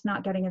you're just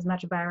not getting as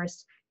much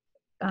virus.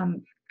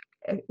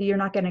 You're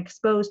not getting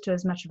exposed to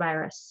as much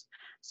virus.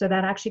 So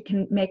that actually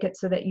can make it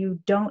so that you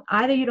don't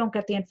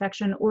get the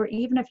infection, or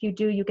even if you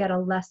do, you get a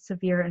less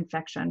severe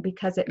infection,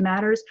 because it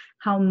matters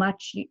how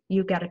much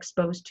you get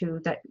exposed to,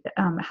 that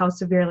how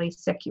severely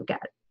sick you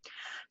get.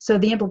 So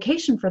the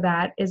implication for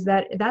that is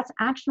that that's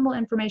actionable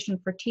information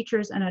for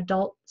teachers and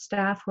adult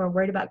staff who are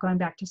worried about going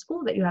back to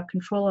school, that you have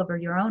control over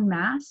your own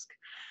mask.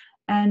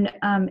 And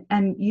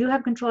you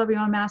have control over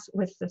your own mask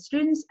with the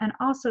students. And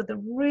also the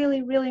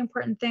really, really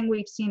important thing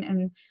we've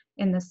seen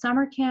in the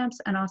summer camps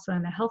and also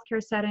in the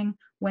healthcare setting,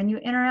 when you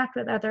interact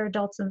with other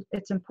adults,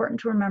 it's important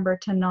to remember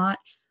to not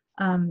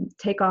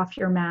take off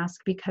your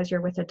mask because you're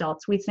with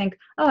adults. We think,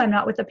 oh, I'm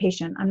not with a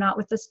patient, I'm not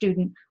with the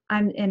student,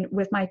 I'm in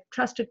with my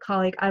trusted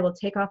colleague, I will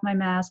take off my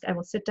mask, I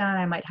will sit down,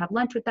 I might have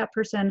lunch with that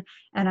person,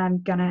 and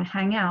I'm gonna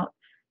hang out.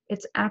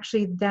 It's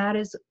actually, that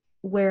is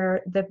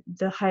where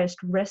the highest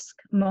risk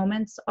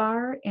moments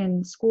are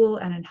in school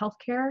and in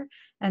healthcare.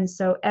 And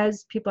so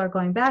as people are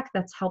going back,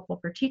 that's helpful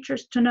for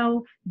teachers to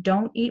know.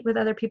 Don't eat with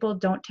other people,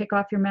 don't take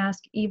off your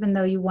mask, even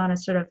though you want to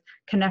sort of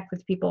connect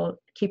with people,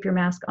 keep your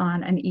mask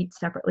on and eat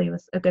separately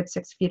with a good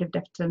 6 feet of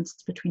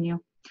distance between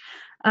you.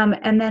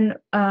 And then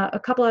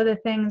a couple other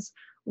things.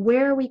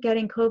 Where are we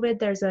getting COVID?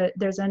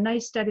 There's a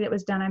nice study that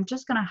was done. I'm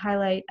just going to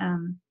highlight,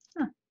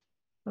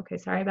 okay,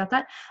 sorry about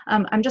that.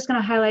 I'm just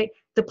going to highlight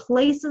the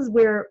places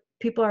where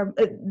people are,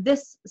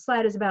 this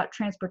slide is about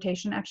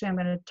transportation. Actually, I'm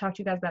going to talk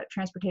to you guys about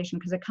transportation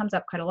because it comes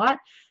up quite a lot.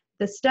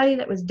 The study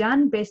that was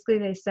done, basically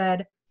they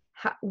said,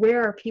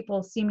 where are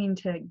people seeming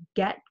to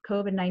get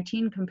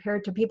COVID-19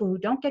 compared to people who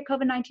don't get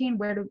COVID-19?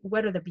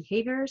 What are the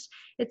behaviors?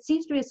 It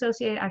seems to be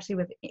associated actually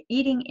with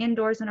eating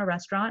indoors in a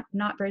restaurant.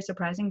 Not very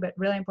surprising, but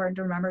really important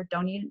to remember,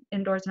 don't eat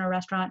indoors in a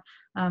restaurant,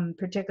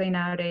 particularly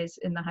nowadays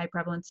in the high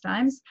prevalence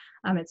times.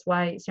 It's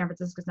why San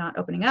Francisco is not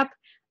opening up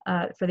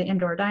for the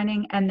indoor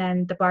dining. And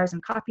then the bars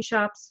and coffee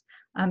shops.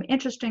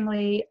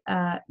 Interestingly,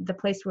 the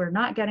place we're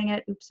not getting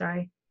it,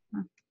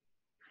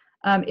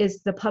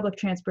 is the public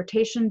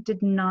transportation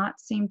did not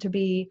seem to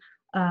be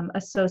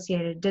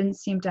associated, didn't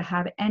seem to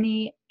have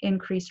any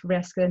increased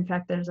risk. In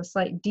fact, there's a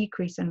slight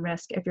decrease in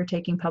risk if you're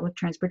taking public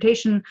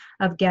transportation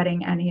of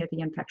getting any of the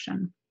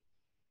infection.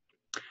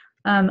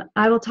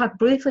 I will talk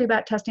briefly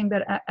about testing,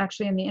 but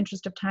actually in the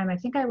interest of time, I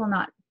think I will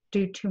not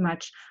do too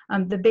much.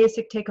 The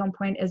basic take-home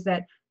point is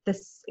that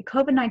this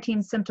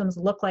COVID-19 symptoms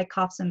look like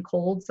coughs and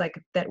colds,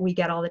 like that we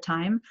get all the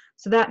time.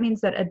 So that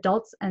means that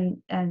adults and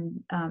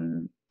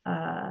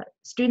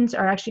students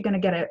are actually going to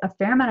get a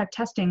fair amount of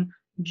testing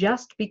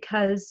just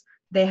because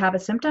they have a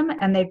symptom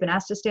and they've been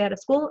asked to stay out of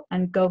school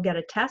and go get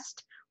a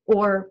test.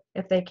 Or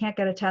if they can't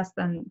get a test,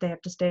 then they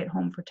have to stay at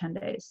home for 10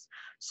 days.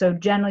 So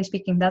generally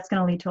speaking, that's going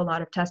to lead to a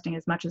lot of testing,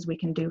 as much as we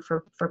can do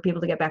for people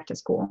to get back to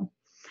school.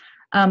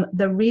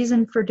 The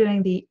reason for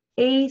doing the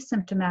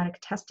asymptomatic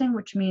testing,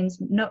 which means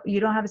no, you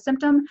don't have a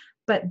symptom,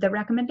 but the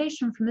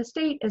recommendation from the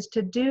state is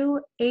to do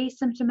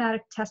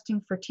asymptomatic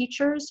testing for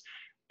teachers.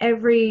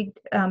 Every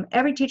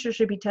teacher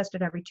should be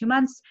tested every 2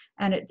 months,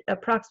 and at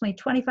approximately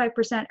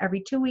 25%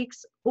 every 2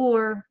 weeks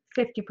or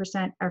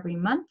 50% every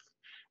month.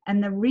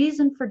 And the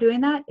reason for doing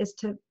that is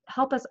to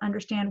help us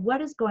understand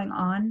what is going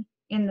on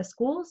in the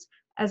schools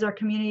as our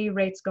community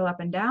rates go up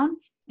and down,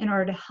 in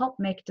order to help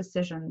make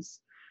decisions.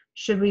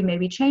 Should we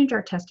maybe change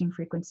our testing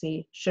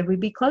frequency? Should we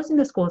be closing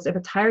the schools if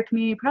it's higher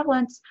community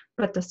prevalence,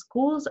 but the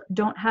schools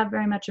don't have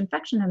very much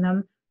infection in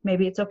them?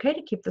 Maybe it's okay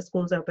to keep the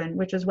schools open,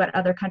 which is what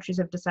other countries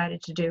have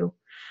decided to do.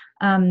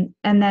 And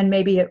then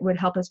maybe it would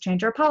help us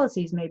change our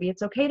policies. Maybe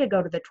it's okay to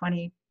go to the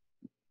 20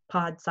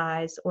 pod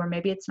size, or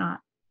maybe it's not.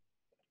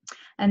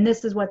 And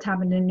this is what's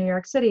happened in New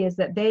York City, is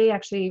that they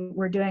actually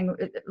were doing,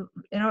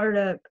 in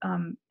order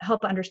to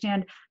help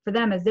understand for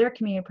them as their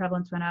community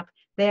prevalence went up,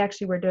 they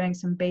actually were doing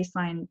some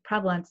baseline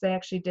prevalence. They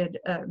actually did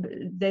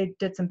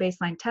some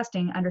baseline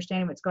testing,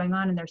 understanding what's going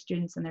on in their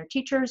students and their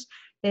teachers.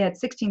 They had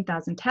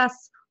 16,000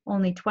 tests,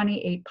 only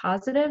 28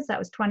 positives. That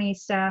was 20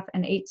 staff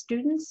and 8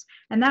 students.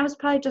 And that was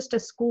probably just a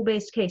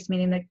school-based case,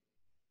 meaning the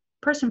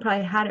person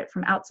probably had it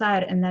from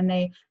outside and then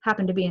they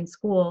happened to be in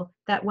school.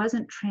 That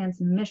wasn't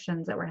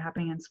transmissions that were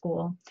happening in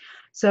school.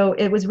 So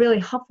it was really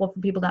helpful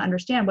for people to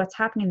understand what's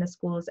happening in the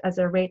schools as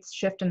their rates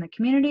shift in the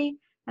community.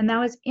 And that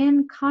was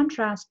in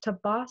contrast to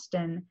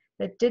Boston,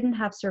 that didn't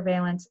have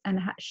surveillance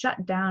and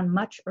shut down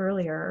much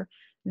earlier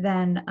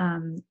than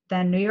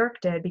New York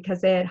did,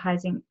 because they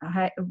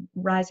had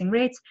rising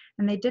rates,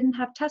 and they didn't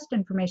have test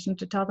information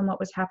to tell them what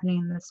was happening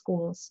in the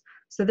schools.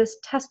 So this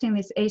testing,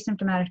 this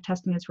asymptomatic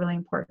testing, is really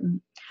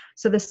important.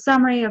 So the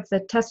summary of the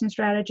testing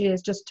strategy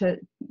is just to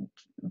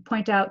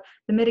point out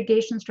the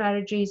mitigation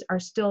strategies are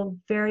still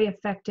very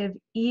effective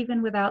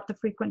even without the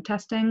frequent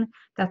testing.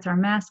 That's our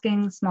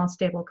masking, small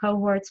stable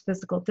cohorts,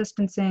 physical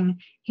distancing,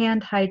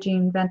 hand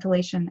hygiene,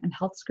 ventilation, and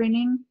health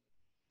screening.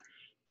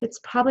 It's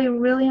probably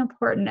really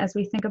important as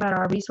we think about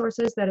our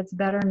resources that it's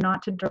better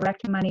not to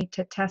direct money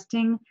to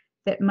testing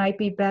that might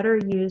be better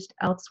used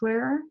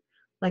elsewhere,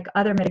 like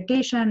other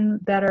mitigation,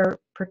 better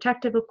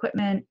protective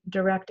equipment,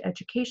 direct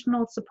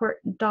educational support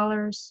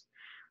dollars.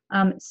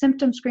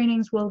 Symptom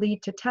screenings will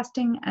lead to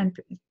testing and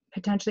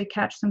potentially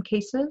catch some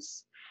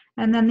cases.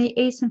 And then the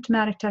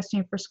asymptomatic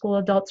testing for school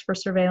adults for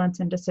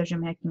surveillance and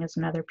decision-making is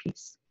another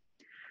piece.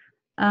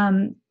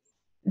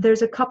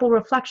 There's a couple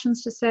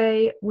reflections to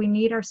say. We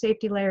need our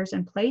safety layers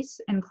in place,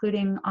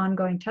 including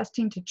ongoing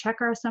testing to check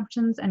our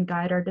assumptions and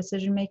guide our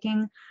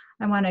decision-making.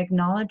 I want to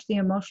acknowledge the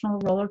emotional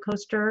roller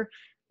coaster.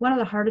 One of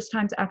the hardest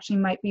times actually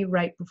might be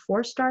right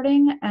before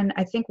starting. And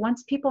I think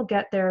once people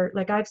get there,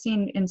 like I've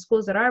seen in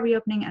schools that are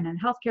reopening and in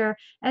healthcare,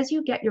 as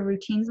you get your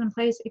routines in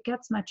place, it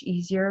gets much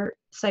easier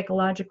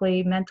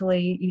psychologically,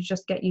 mentally. You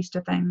just get used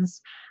to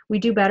things. We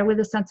do better with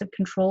a sense of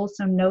control.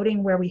 So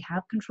noting where we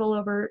have control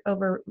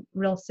over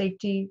real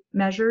safety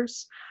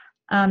measures.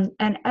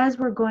 And as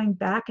we're going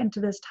back into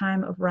this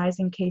time of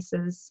rising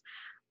cases,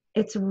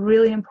 it's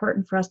really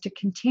important for us to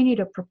continue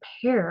to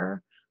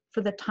prepare for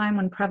the time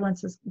when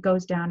prevalence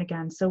goes down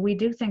again. So we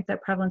do think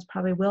that prevalence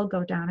probably will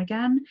go down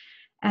again.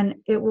 And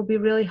it will be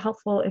really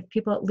helpful if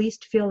people at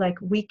least feel like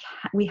we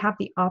have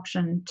the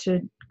option to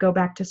go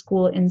back to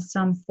school in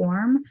some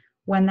form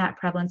when that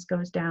prevalence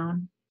goes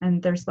down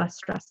and there's less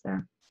stress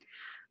there.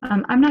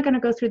 I'm not going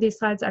to go through these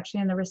slides actually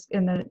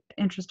in the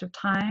interest of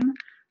time,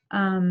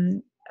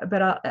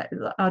 but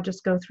I'll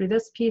just go through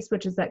this piece,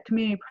 which is that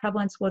community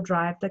prevalence will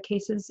drive the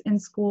cases in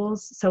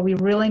schools. So we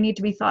really need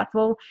to be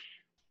thoughtful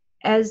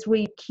as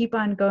we keep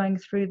on going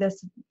through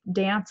this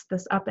dance,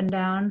 this up and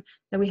down,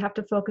 that we have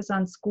to focus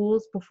on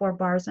schools before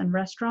bars and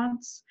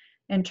restaurants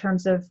in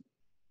terms of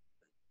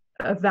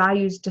a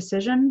values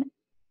decision.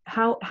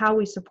 how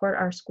we support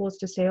our schools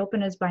to stay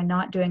open is by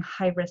not doing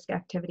high risk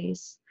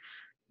activities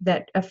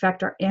that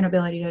affect our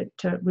inability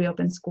to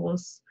reopen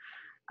schools.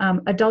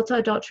 Adult to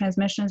adult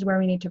transmission is where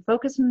we need to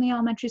focus in the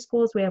elementary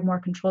schools. We have more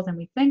control than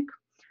we think.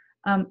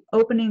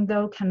 Opening,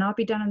 though, cannot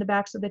be done on the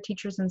backs of the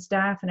teachers and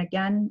staff. And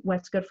again,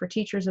 what's good for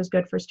teachers is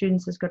good for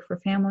students, is good for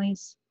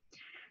families.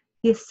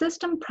 The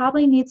system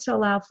probably needs to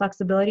allow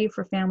flexibility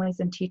for families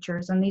and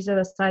teachers. And these are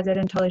the slides I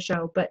didn't totally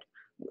show, but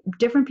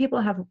different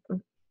people have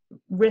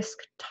risk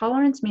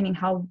tolerance, meaning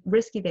how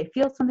risky they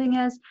feel something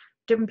is.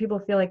 Different people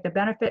feel like the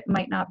benefit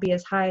might not be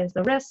as high as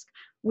the risk.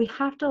 We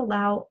have to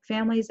allow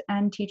families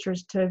and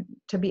teachers to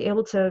be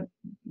able to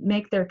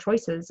make their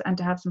choices and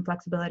to have some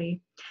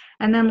flexibility.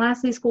 And then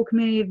lastly, school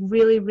community,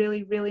 really,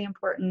 really, really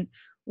important.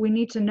 We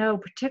need to know,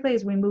 particularly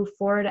as we move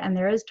forward, and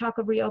there is talk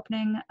of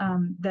reopening,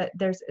 that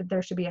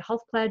there should be a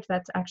health pledge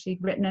that's actually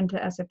written into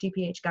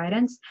SFDPH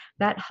guidance.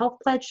 That health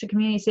pledge to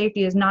community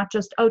safety is not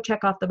just, oh,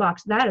 check off the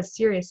box. That is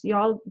serious. You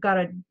all got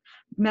to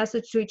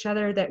message to each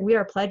other that we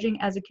are pledging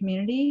as a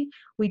community.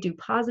 We do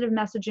positive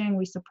messaging.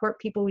 We support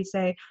people. We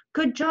say,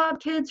 good job,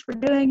 kids, for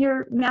doing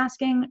your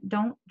masking.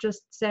 Don't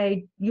just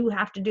say you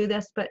have to do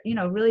this, but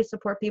really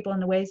support people in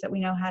the ways that we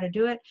know how to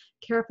do it.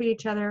 Care for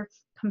each other,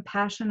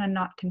 compassion and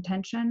not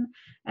contention,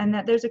 and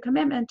that there's a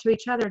commitment to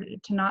each other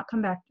to not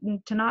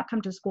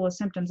come to school with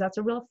symptoms. That's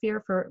a real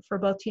fear for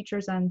both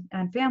teachers and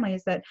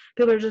families, that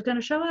people are just going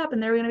to show up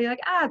and they're going to be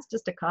like, it's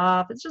just a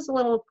cough, it's just a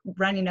little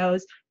runny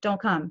nose,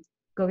 don't come.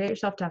 Go get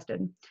yourself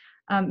tested.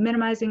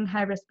 Minimizing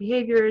high-risk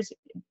behaviors,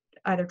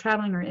 either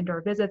traveling or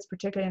indoor visits,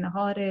 particularly in the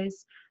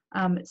holidays.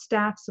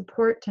 Staff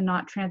support to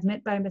not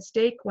transmit by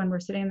mistake when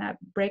we're sitting in that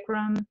break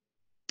room.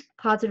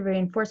 Positive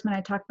reinforcement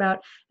I talked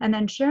about, and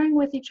then sharing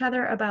with each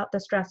other about the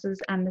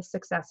stresses and the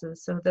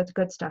successes. So that's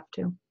good stuff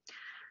too.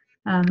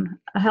 A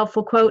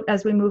helpful quote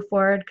as we move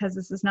forward, because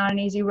this is not an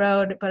easy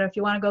road, but if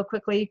you want to go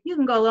quickly, you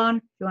can go alone.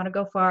 If you want to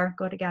go far,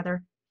 go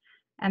together.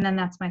 And then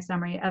that's my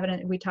summary.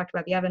 We talked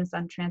about the evidence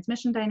on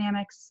transmission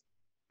dynamics,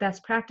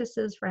 best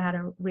practices for how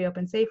to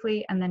reopen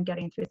safely, and then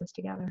getting through this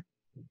together.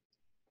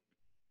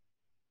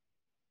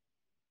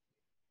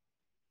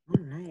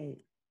 All right.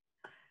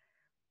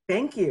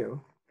 Thank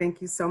you.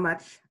 Thank you so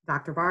much,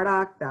 Dr.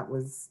 Bardach. That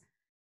was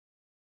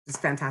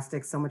just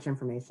fantastic. So much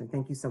information.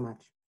 Thank you so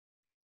much.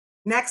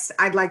 Next,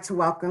 I'd like to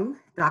welcome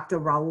Dr.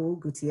 Raul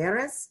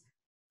Gutierrez.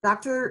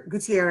 Dr.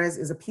 Gutierrez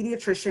is a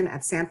pediatrician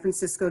at San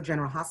Francisco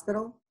General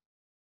Hospital,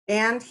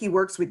 and he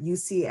works with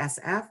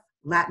UCSF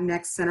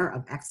Latinx Center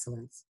of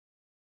Excellence.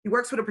 He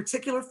works with a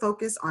particular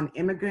focus on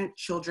immigrant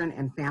children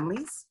and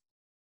families,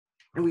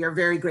 and we are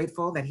very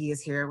grateful that he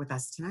is here with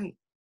us tonight.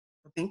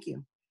 So thank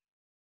you.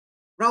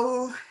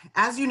 Raul,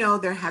 as you know,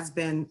 there has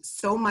been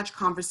so much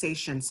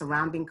conversation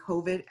surrounding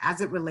COVID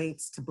as it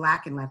relates to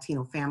Black and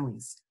Latino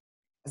families.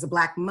 As a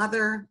Black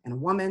mother and a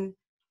woman,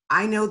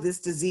 I know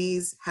this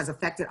disease has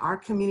affected our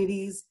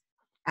communities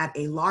at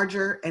a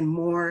larger and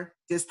more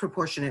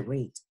disproportionate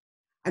rate.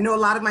 I know a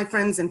lot of my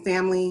friends and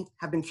family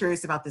have been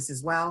curious about this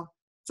as well.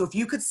 So if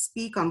you could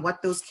speak on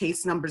what those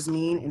case numbers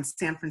mean in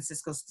San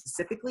Francisco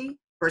specifically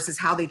versus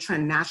how they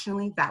trend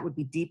nationally, that would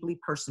be deeply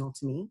personal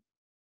to me.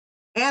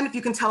 And if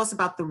you can tell us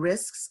about the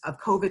risks of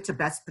COVID to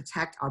best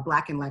protect our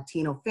Black and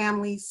Latino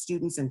families,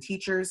 students and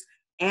teachers,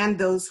 and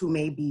those who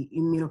may be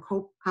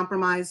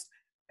immunocompromised,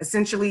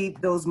 essentially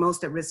those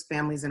most at-risk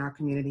families in our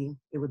community,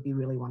 it would be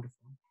really wonderful.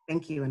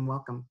 Thank you and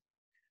welcome.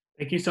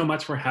 Thank you so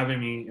much for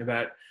having me,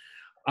 Yvette.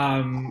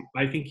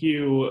 I think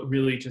you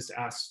really just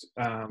asked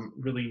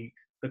really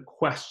the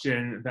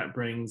question that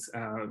brings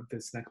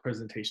this next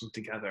presentation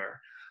together.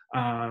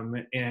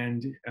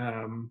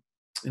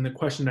 In the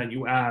question that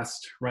you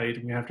asked, right,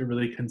 we have to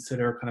really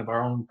consider kind of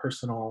our own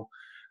personal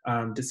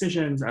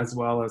decisions as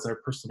well as our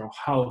personal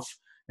health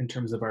in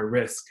terms of our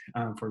risk,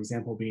 for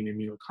example, being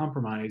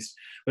immunocompromised,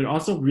 but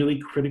also really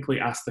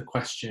critically ask the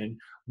question,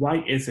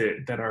 why is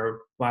it that our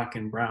Black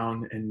and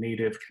Brown and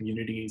Native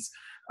communities,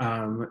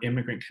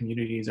 immigrant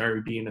communities are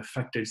being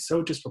affected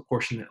so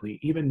disproportionately,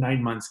 even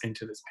 9 months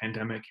into this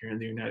pandemic here in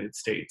the United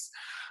States?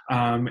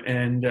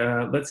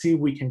 Let's see if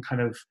we can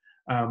kind of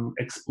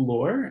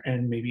explore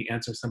and maybe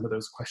answer some of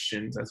those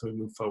questions as we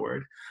move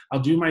forward. I'll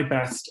do my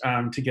best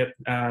to get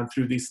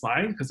through these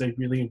slides because I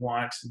really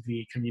want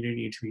the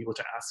community to be able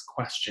to ask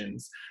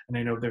questions, and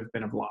I know there have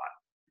been a lot.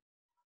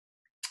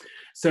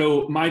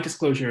 So my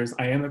disclosures,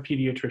 I am a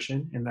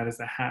pediatrician, and that is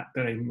the hat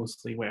that I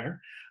mostly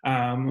wear.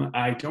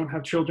 I don't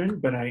have children,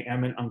 but I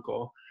am an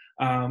uncle.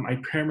 I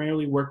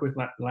primarily work with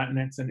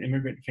Latinx and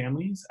immigrant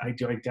families. I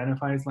do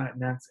identify as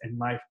Latinx, and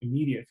my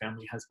immediate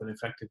family has been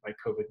affected by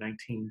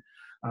COVID-19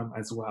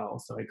 as well.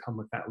 So I come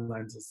with that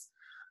lens.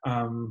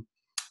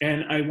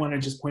 And I want to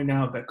just point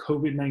out that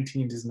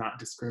COVID-19 does not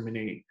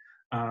discriminate.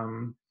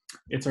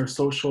 It's our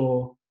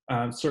social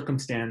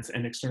circumstance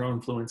and external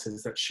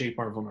influences that shape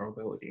our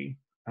vulnerability.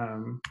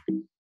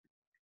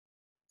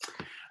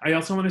 I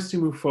also want us to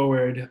move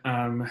forward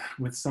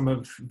with some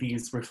of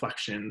these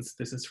reflections.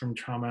 This is from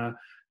Trauma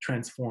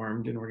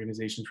Transformed, an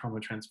organization, Trauma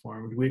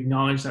Transformed. We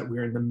acknowledge that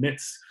we're in the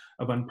midst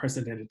of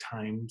unprecedented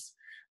times,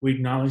 We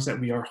acknowledge that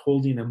we are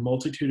holding a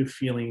multitude of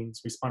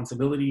feelings,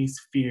 responsibilities,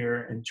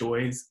 fear, and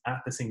joys at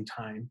the same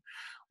time.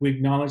 We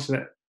acknowledge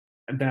that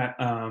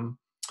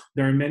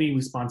there are many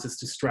responses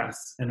to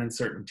stress and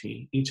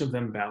uncertainty, each of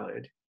them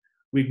valid.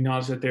 We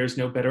acknowledge that there is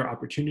no better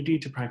opportunity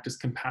to practice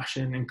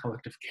compassion and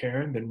collective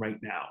care than right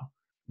now.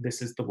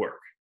 This is the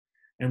work.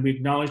 And we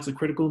acknowledge the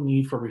critical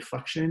need for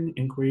reflection,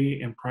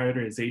 inquiry, and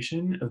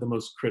prioritization of the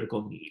most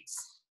critical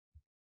needs.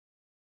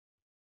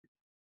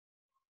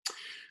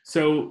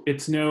 So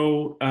it's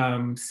no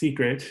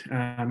secret,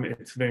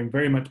 it's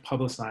very much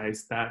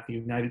publicized that the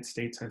United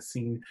States has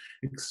seen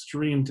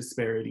extreme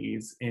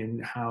disparities in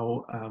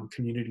how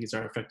communities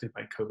are affected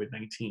by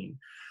COVID-19.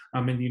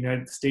 In the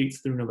United States,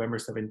 through November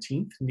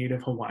 17th,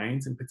 Native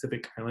Hawaiians and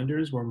Pacific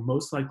Islanders were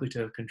most likely to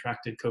have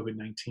contracted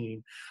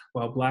COVID-19,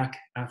 while Black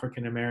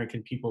African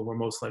American people were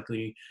most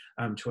likely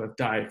to have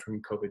died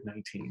from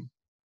COVID-19.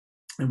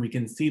 And we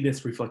can see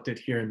this reflected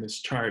here in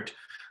this chart,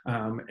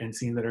 and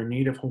seeing that our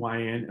Native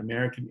Hawaiian,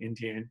 American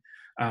Indian,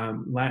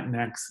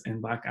 Latinx,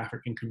 and Black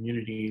African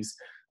communities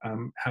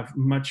have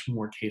much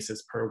more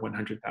cases per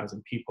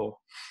 100,000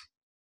 people.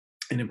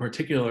 And in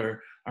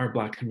particular, our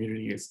Black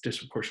community is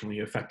disproportionately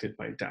affected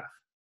by death.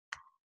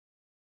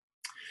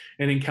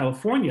 And in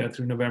California,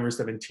 through November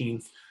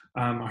 17th,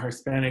 our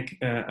Hispanic,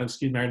 our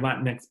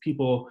Latinx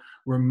people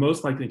were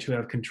most likely to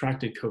have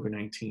contracted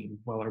COVID-19,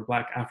 while our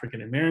Black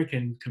African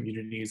American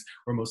communities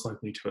were most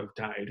likely to have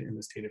died in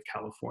the state of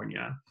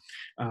California.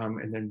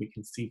 And then we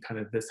can see kind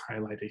of this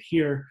highlighted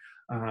here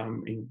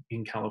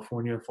in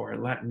California for our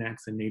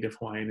Latinx and Native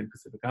Hawaiian and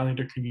Pacific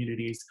Islander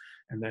communities,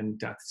 and then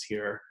deaths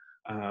here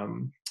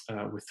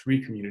with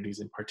 3 communities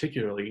in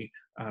particularly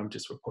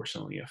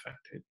disproportionately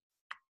affected.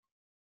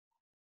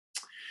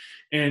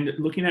 And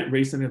looking at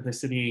race and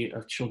ethnicity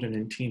of children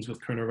and teens with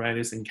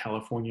coronavirus in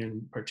California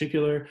in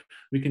particular,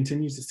 we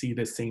continue to see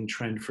the same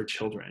trend for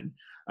children.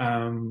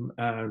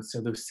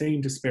 So the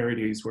same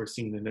disparities we're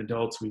seeing in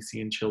adults, we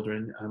see in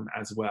children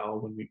as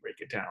well when we break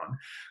it down,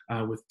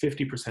 with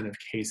 50% of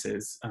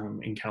cases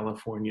in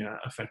California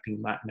affecting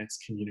Latinx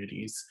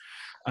communities.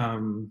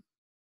 And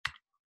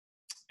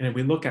if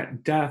we look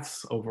at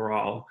deaths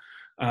overall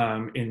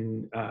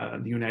in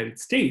the United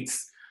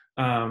States,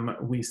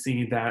 we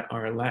see that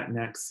our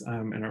Latinx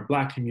and our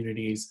Black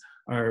communities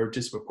are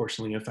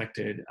disproportionately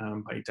affected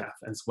by death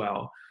as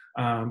well.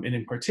 And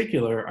in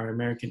particular, our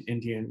American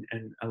Indian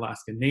and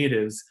Alaska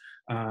Natives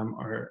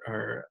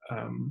are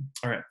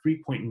at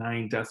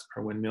 3.9 deaths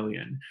per 1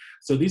 million.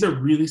 So these are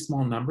really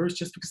small numbers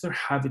just because there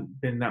haven't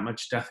been that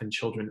much death in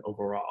children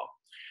overall.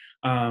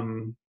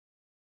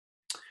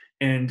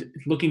 And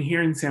looking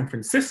here in San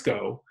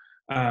Francisco,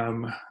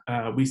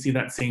 we see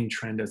that same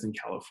trend as in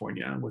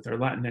California, with our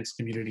Latinx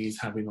communities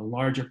having a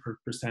larger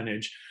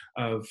percentage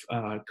of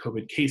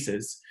COVID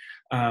cases.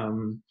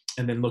 And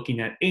then looking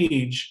at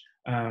age,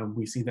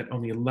 we see that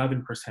only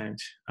 11%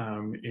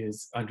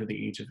 is under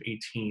the age of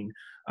 18,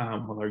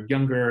 while our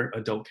younger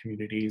adult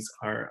communities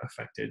are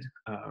affected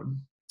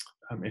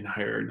in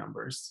higher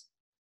numbers.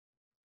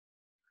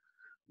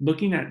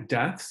 Looking at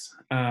deaths,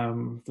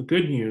 the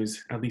good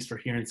news, at least for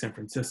here in San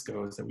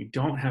Francisco, is that we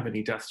don't have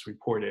any deaths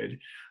reported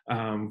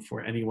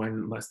for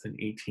anyone less than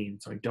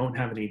 18. So I don't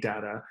have any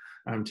data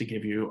to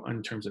give you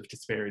in terms of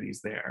disparities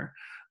there.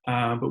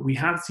 But we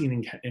have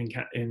seen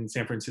in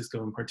San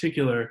Francisco in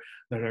particular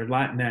that our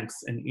Latinx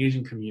and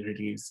Asian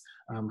communities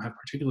have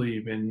particularly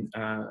been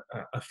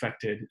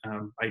affected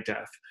by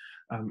death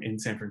in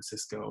San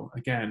Francisco.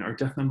 Again, our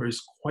death number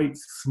is quite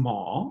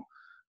small.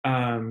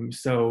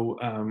 So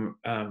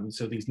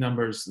these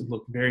numbers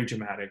look very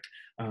dramatic,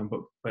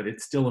 but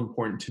it's still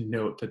important to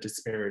note the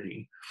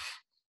disparity.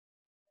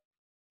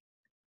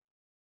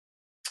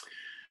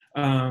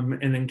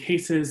 And then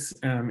cases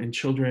in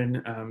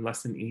children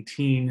less than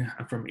 18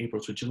 from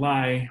April to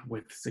July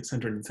with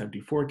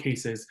 674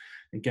 cases.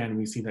 Again,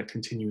 we see that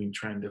continuing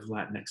trend of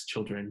Latinx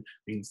children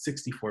being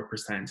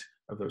 64%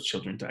 of those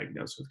children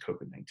diagnosed with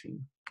COVID-19.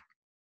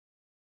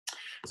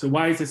 So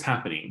why is this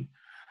happening?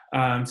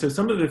 So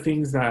some of the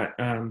things that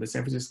the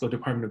San Francisco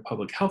Department of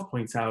Public Health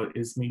points out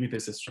is maybe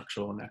this is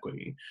structural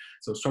inequity.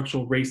 So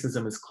structural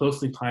racism is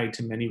closely tied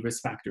to many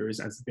risk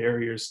factors as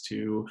barriers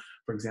to,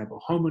 for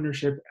example,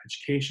 homeownership,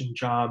 education,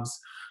 jobs,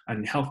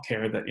 and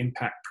healthcare that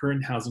impact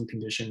current housing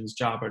conditions,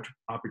 job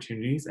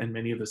opportunities, and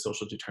many of the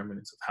social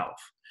determinants of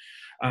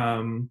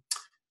health.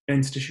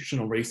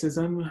 Institutional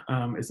racism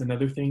is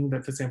another thing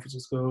that the San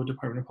Francisco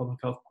Department of Public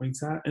Health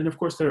points at. And of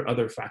course, there are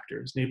other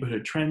factors.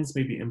 Neighborhood trends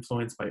may be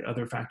influenced by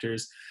other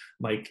factors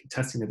like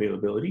testing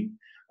availability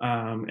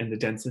and the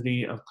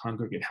density of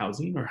congregate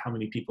housing, or how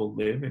many people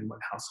live in one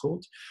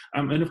household.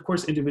 And of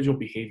course, individual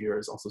behavior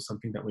is also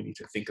something that we need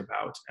to think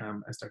about,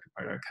 as Dr.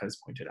 Bardach has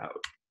pointed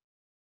out.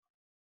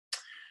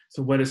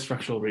 So what is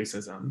structural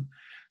racism?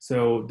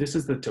 So this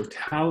is the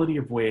totality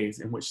of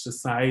ways in which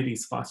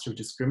societies foster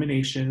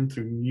discrimination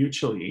through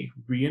mutually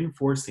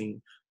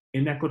reinforcing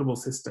inequitable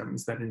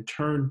systems that in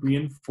turn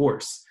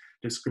reinforce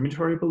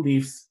discriminatory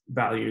beliefs,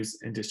 values,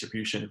 and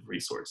distribution of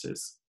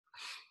resources.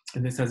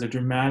 And this has a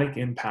dramatic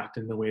impact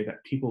in the way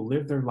that people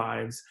live their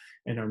lives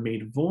and are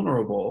made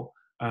vulnerable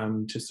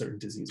to certain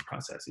disease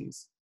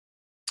processes.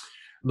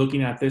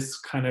 Looking at this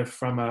kind of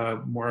from a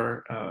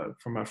more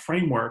from a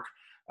framework,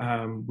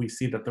 we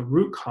see that the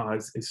root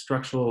cause is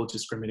structural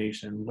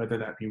discrimination, whether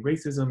that be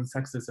racism,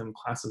 sexism,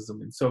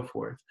 classism, and so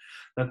forth,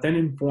 that then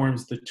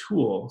informs the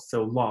tool,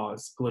 so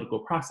laws, political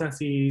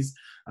processes,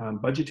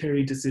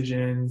 budgetary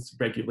decisions,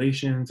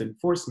 regulations,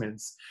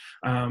 enforcements,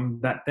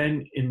 that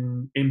then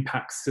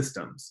impact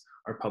systems,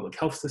 our public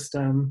health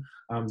system,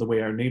 the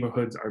way our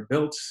neighborhoods are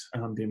built,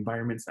 the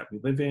environments that we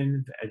live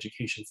in, the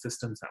education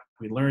systems that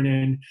we learn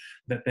in,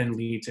 that then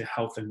lead to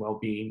health and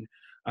well-being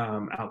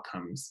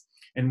outcomes.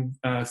 And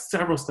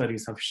several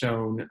studies have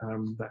shown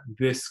that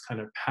this kind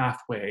of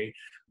pathway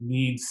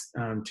leads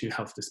to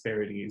health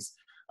disparities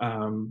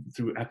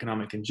through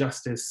economic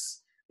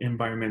injustice,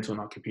 environmental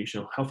and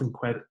occupational health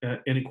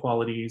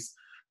inequalities,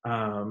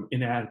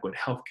 inadequate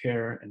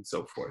healthcare, and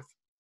so forth.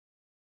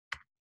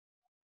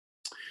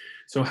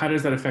 So how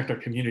does that affect our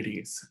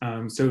communities?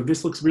 So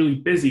this looks really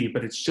busy,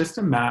 but it's just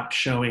a map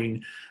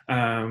showing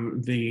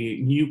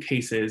the new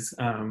cases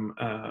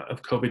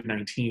of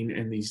COVID-19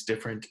 in these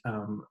different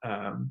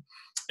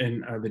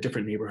the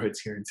different neighborhoods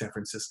here in San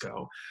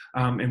Francisco.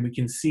 And we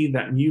can see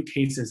that new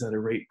cases at a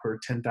rate per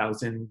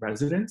 10,000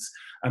 residents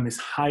is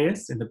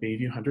highest in the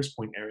Bayview-Hunters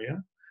Point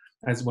area,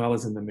 as well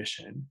as in the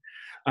Mission.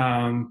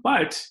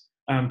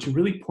 To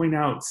really point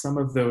out some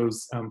of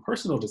those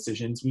personal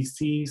decisions, we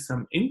see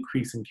some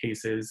increase in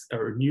cases,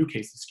 or new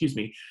cases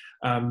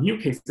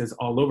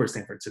all over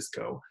San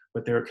Francisco,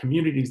 but there are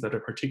communities that are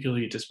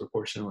particularly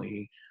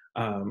disproportionately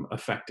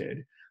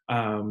affected.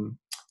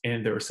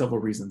 And there are several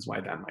reasons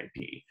why that might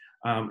be.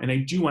 And I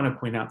do want to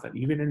point out that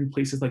even in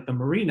places like the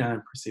Marina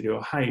and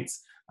Presidio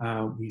Heights,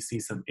 we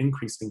see some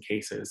increase in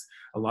cases,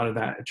 a lot of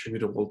that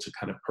attributable to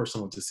kind of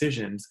personal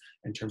decisions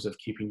in terms of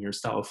keeping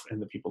yourself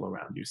and the people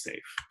around you safe.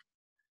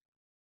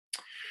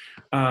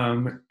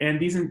 And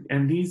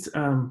these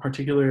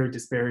particular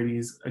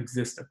disparities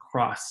exist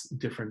across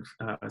different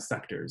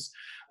sectors.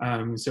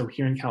 So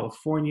here in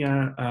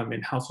California,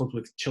 in households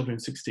with children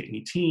 6 to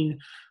 18,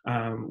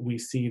 we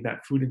see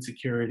that food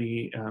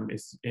insecurity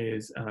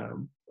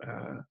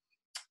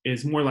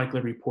is more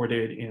likely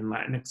reported in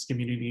Latinx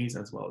communities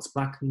as well as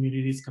Black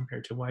communities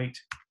compared to white.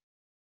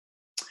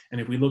 And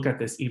if we look at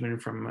this even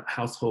from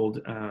household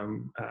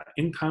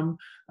income,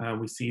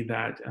 we see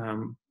that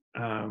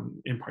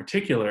in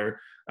particular,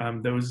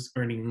 those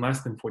earning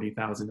less than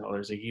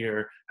 $40,000 a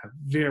year have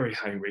very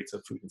high rates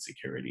of food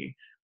insecurity.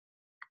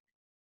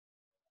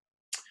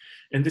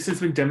 And this has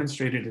been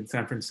demonstrated in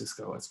San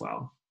Francisco as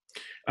well.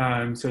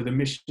 So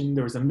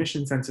there was a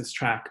Mission census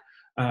tract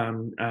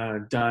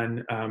done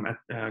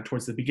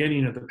towards the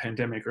beginning of the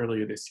pandemic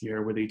earlier this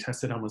year, where they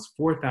tested almost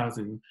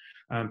 4,000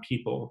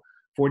 people.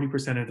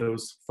 40% of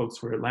those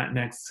folks were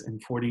Latinx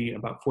and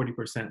about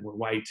 40% were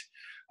white.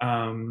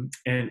 And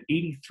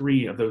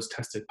 83 of those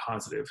tested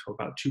positive, so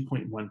about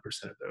 2.1%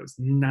 of those.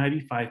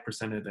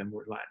 95% of them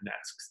were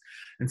Latinx.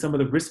 And some of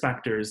the risk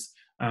factors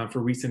for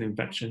recent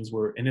infections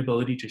were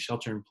inability to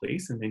shelter in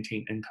place and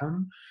maintain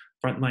income,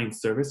 frontline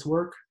service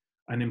work,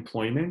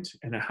 unemployment,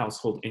 and a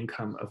household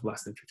income of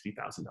less than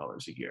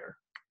 $50,000 a year.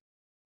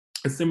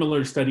 A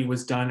similar study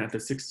was done at the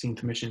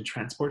 16th Mission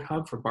Transport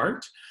Hub for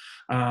BART,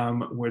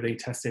 where they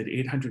tested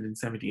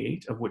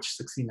 878, of which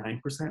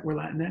 69% were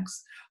Latinx.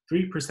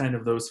 3%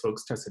 of those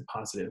folks tested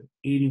positive.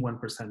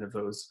 81% of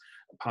those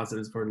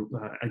positives were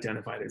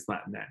identified as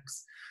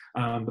Latinx.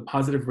 The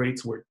positive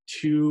rates were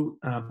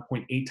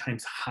 2.8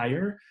 times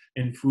higher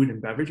in food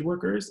and beverage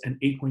workers and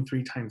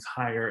 8.3 times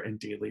higher in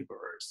day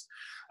laborers.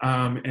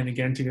 And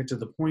again, to get to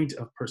the point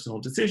of personal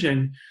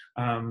decision,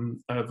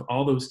 of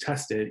all those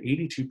tested,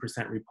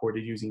 82%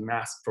 reported using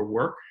masks for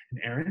work and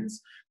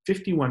errands,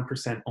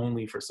 51%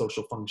 only for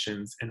social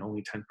functions, and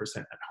only 10%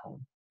 at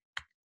home.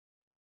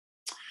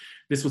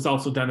 This was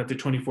also done at the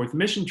 24th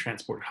Mission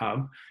Transport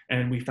Hub,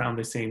 and we found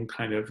the same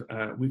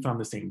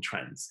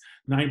trends.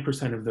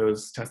 9% of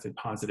those tested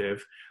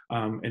positive,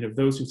 and of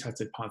those who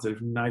tested positive,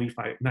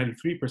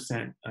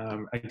 93%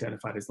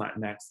 identified as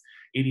Latinx,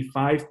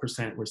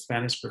 85% were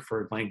Spanish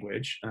preferred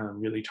language,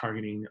 really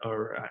targeting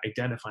or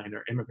identifying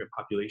our immigrant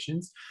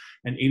populations,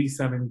 and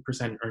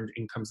 87% earned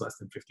incomes less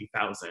than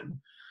 $50,000,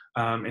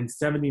 and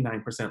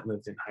 79%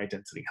 lived in high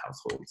density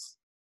households.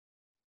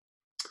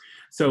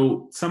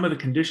 So some of the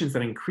conditions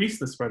that increase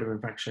the spread of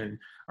infection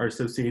are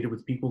associated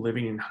with people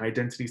living in high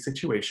density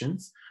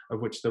situations,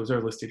 of which those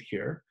are listed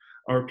here,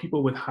 or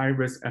people with high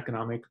risk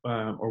economic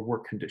or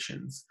work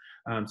conditions.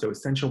 So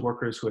essential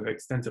workers who have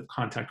extensive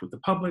contact with the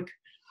public,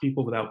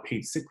 people without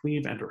paid sick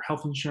leave and or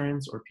health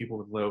insurance, or people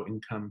with low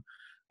income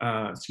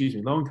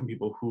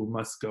people who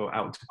must go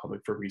out into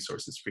public for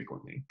resources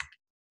frequently.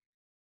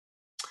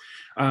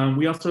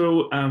 We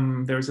also,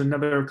 there's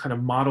another kind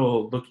of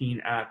model looking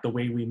at the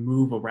way we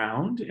move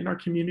around in our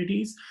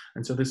communities.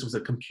 And so this was a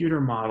computer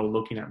model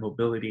looking at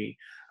mobility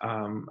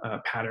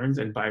patterns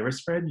and virus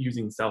spread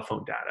using cell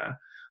phone data.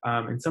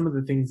 And some of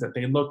the things that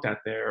they looked at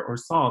there or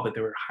saw that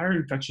there were higher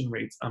infection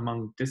rates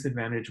among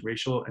disadvantaged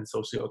racial and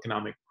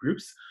socioeconomic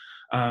groups,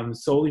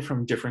 solely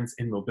from difference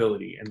in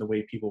mobility and the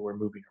way people were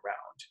moving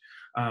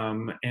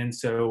around. And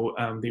so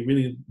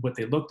what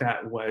they looked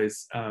at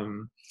was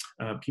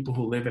people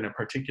who live in a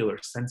particular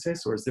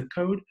census or zip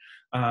code,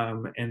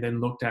 and then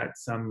looked at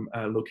some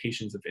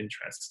locations of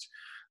interest.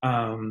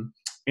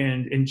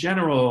 And in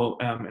general,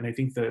 and I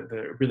think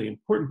the really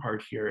important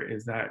part here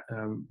is that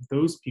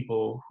those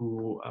people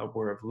who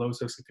were of low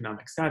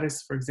socioeconomic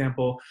status, for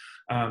example,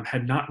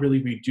 had not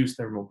really reduced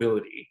their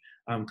mobility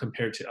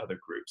compared to other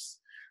groups.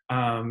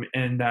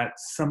 And that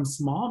some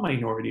small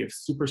minority of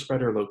super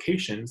spreader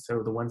locations,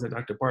 so the ones that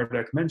Dr.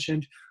 Bardach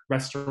mentioned,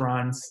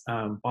 restaurants,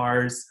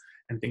 bars,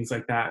 and things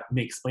like that,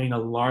 may explain a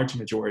large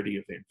majority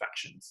of the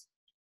infections.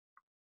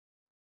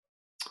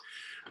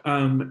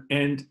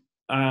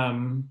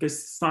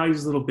 This slide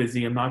is a little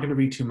busy. I'm not going to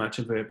read too much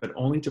of it, but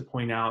only to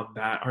point out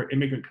that our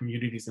immigrant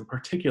communities in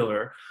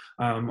particular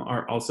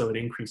are also at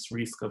increased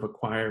risk of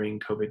acquiring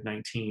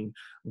COVID-19,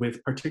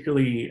 with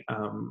particularly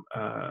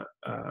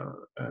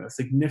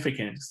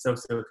significant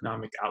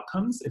socioeconomic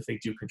outcomes if they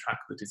do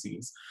contract the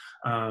disease,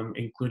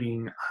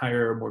 including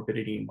higher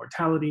morbidity and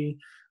mortality,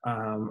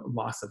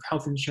 loss of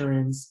health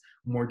insurance,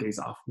 more days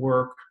off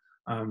work,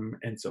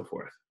 and so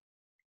forth.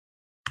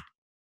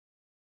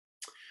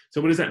 So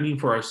what does that mean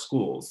for our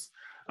schools?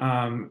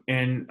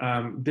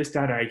 This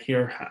data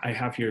I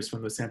have here is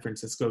from the San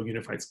Francisco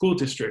Unified School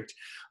District.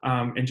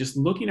 And just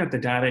looking at the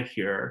data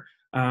here,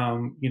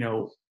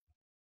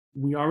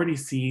 we already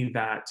see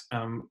that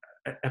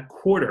a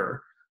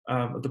quarter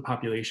of the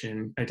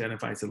population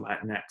identifies as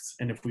Latinx.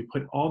 And if we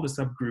put all the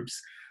subgroups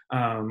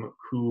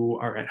who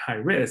are at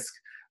high risk,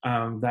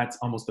 that's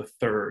almost a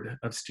third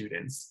of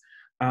students.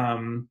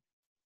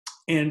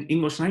 And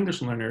English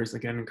language learners,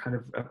 again, kind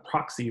of a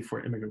proxy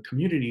for immigrant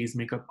communities,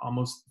 make up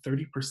almost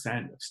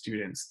 30% of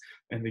students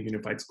in the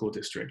Unified School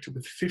District,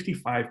 with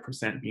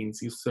 55% being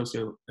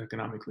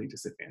socioeconomically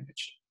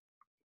disadvantaged.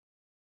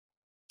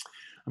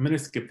 I'm going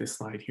to skip this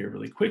slide here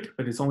really quick,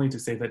 but it's only to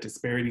say that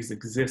disparities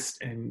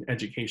exist in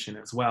education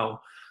as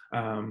well.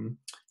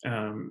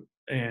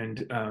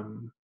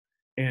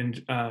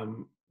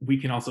 We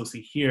can also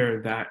see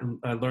here that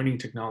learning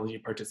technology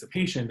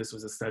participation, this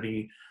was a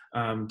study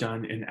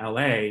done in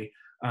LA,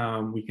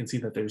 we can see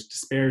that there's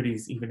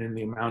disparities even in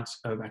the amount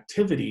of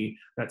activity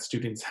that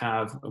students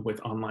have with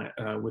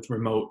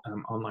remote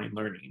online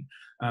learning.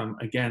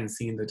 Again,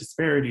 seeing the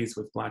disparities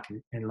with Black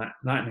and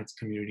Latinx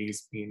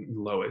communities being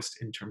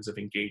lowest in terms of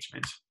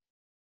engagement.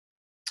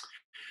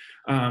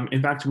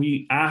 In fact,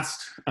 we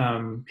asked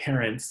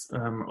parents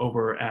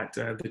over at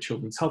the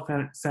Children's Health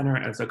Center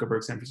at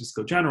Zuckerberg San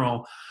Francisco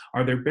General,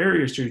 are there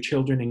barriers to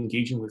children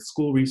engaging with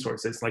school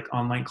resources like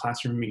online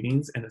classroom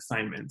meetings and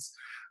assignments?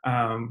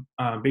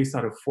 Based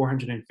out of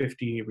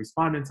 450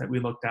 respondents that we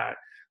looked at,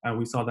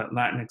 we saw that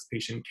Latinx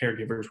patient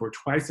caregivers were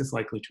twice as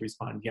likely to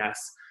respond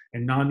yes,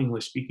 and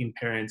non-English speaking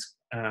parents,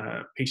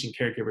 patient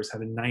caregivers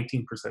had a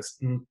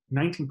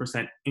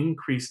 19%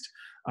 increased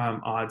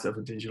odds of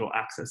a digital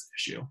access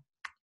issue.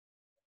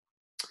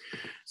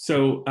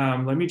 So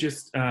let me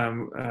just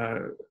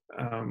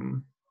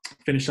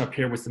finish up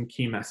here with some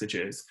key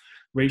messages.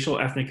 Racial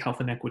ethnic health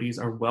inequities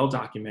are well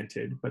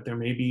documented, but there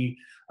may be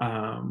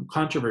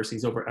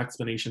controversies over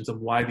explanations of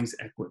why these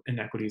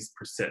inequities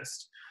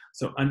persist.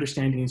 So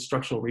understanding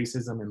structural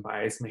racism and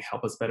bias may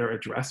help us better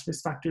address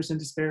risk factors and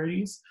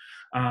disparities.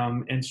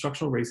 And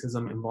structural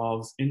racism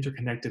involves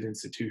interconnected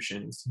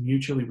institutions,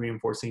 mutually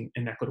reinforcing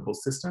inequitable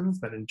systems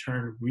that in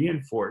turn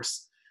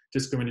reinforce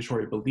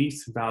discriminatory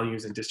beliefs,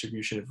 values, and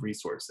distribution of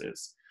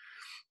resources,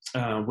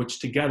 which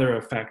together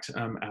affect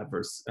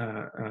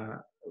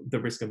the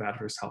risk of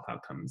adverse health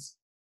outcomes.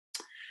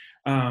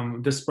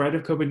 The spread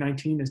of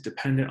COVID-19 is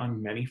dependent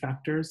on many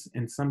factors,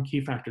 and some key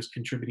factors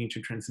contributing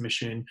to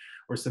transmission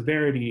or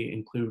severity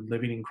include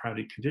living in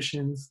crowded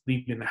conditions,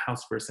 leaving the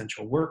house for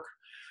essential work,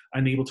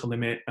 unable to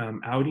limit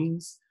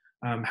outings,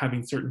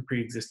 having certain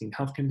pre-existing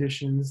health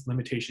conditions,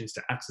 limitations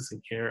to accessing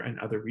care and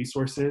other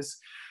resources,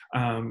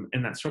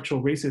 and that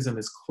structural racism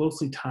is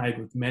closely tied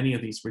with many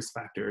of these risk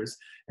factors,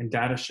 and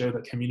data show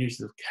that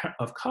communities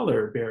of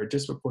color bear a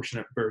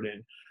disproportionate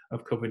burden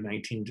of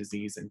COVID-19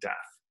 disease and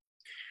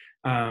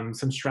death.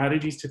 Some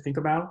strategies to think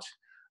about: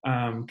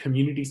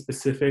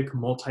 community-specific,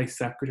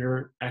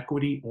 multi-sector,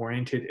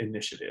 equity-oriented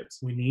initiatives.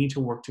 We need to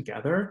work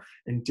together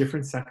in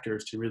different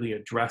sectors to really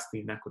address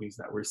the inequities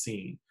that we're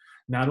seeing,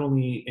 not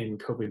only in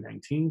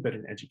COVID-19, but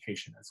in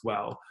education as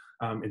well,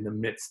 in the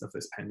midst of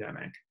this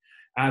pandemic.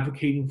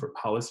 Advocating for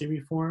policy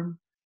reform,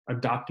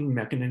 adopting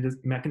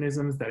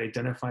mechanisms that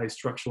identify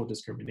structural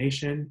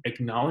discrimination,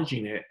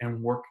 acknowledging it and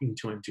working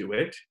to undo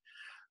it,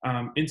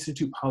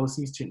 institute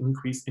policies to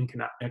increase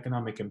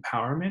economic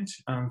empowerment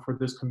for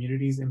those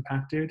communities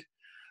impacted,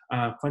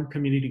 fund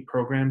community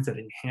programs that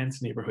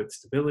enhance neighborhood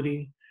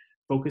stability,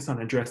 focus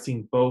on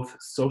addressing both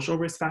social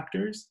risk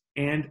factors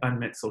and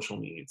unmet social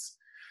needs,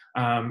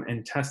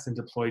 and test and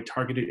deploy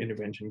targeted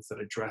interventions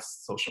that address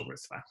social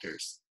risk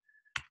factors.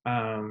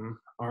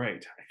 All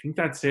right, I think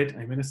that's it.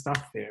 I'm going to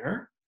stop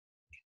there.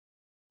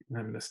 And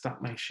I'm going to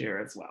stop my share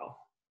as well.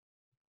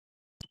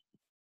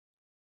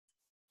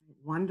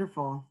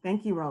 Wonderful.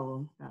 Thank you,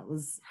 Raul. That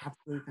was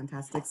absolutely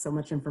fantastic. So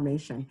much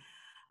information.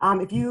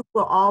 If you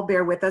will all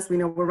bear with us, we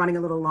know we're running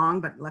a little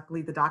long, but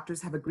luckily the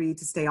doctors have agreed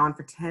to stay on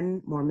for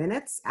 10 more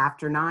minutes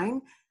after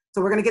 9.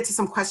 So we're going to get to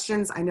some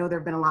questions. I know there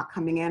have been a lot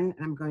coming in, and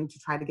I'm going to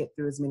try to get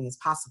through as many as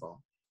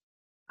possible.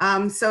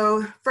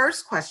 So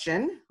first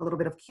question, a little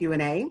bit of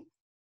Q&A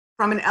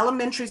from an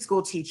elementary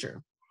school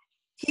teacher.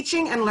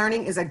 Teaching and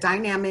learning is a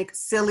dynamic,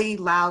 silly,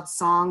 loud,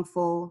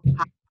 songful,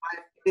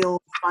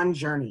 high-filled, fun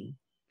journey.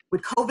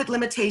 With COVID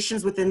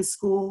limitations within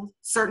school,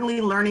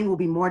 certainly learning will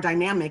be more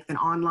dynamic than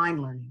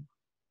online learning.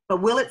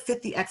 But will it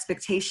fit the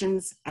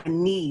expectations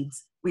and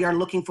needs we are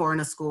looking for in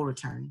a school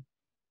return?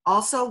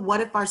 Also,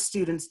 what if our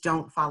students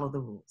don't follow the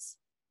rules?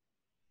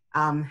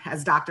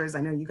 As doctors,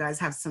 I know you guys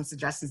have some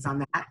suggestions on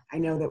that. I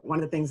know that one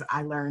of the things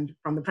I learned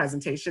from the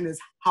presentation is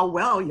how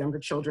well younger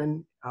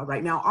children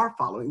right now are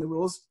following the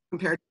rules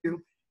compared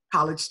to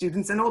college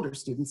students and older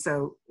students.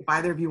 So if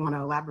either of you want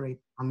to elaborate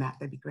on that,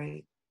 that'd be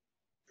great.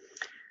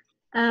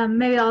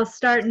 Maybe I'll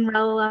start and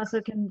Raul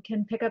also can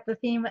pick up the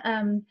theme.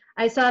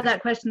 I saw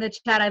that question in the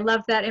chat. I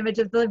love that image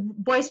of the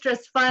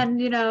boisterous, fun,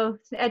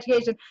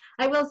 education.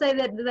 I will say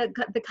that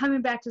the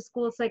coming back to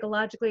school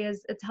psychologically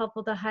it's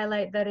helpful to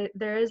highlight that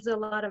there is a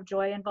lot of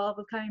joy involved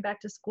with coming back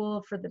to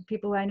school for the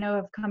people who I know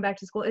have come back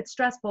to school. It's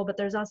stressful, but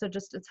there's also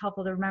it's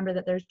helpful to remember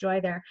that there's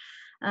joy there.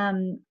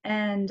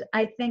 And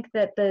I think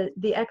that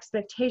the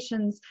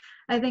expectations,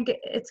 I think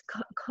it's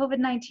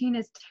COVID-19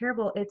 is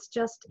terrible. It's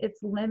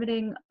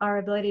limiting our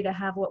ability to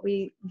have what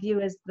we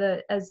view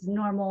as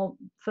normal,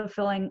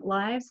 fulfilling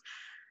lives.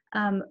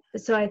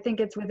 So I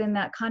think it's within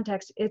that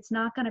context. It's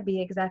not going to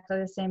be exactly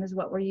the same as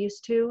what we're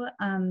used to,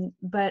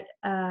 but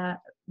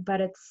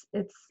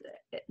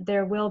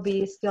there will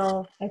be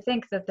still. I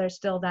think that there's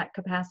still that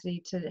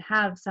capacity to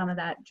have some of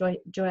that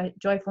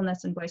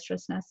joyfulness and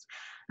boisterousness.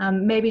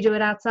 Maybe do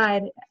it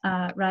outside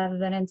rather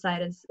than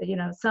inside. As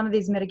some of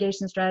these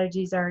mitigation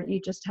strategies are.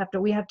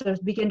 We have to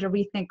begin to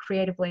rethink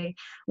creatively.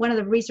 One of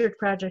the research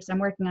projects I'm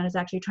working on is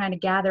actually trying to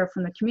gather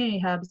from the community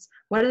hubs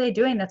what are they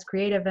doing that's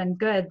creative and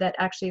good that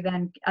actually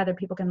then other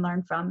people can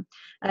learn from,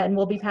 and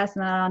we'll be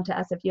passing that on to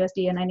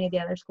SFUSD and any of the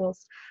other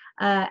schools.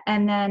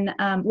 And then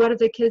what if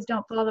the kids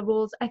don't follow the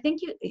rules? I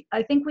think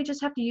we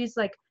just have to use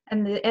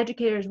and the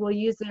educators will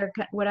use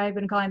what I've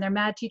been calling their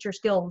mad teacher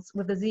skills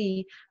with a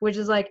Z, which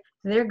is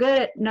they're good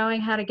at knowing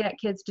how to get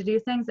kids to do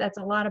things. That's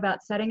a lot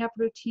about setting up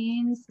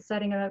routines,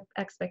 setting up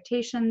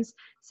expectations,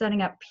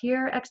 setting up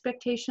peer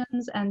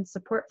expectations and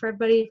support for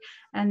everybody,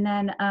 and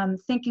then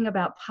thinking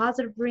about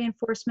positive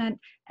reinforcement.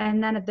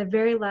 And then at the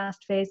very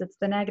last phase, it's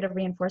the negative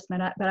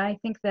reinforcement. But I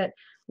think that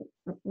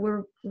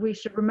we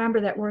should remember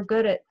that we're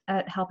good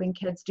at helping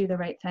kids do the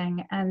right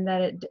thing, and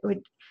that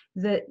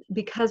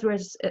because we're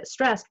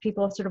stressed,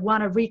 people sort of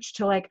want to reach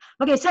to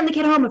okay, send the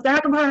kid home if they're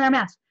not going to put on their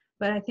mask.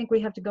 But I think we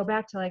have to go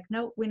back to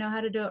no, we know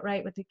how to do it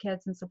right with the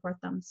kids and support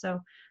them.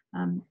 So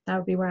that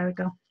would be where I would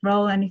go.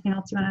 Raul, anything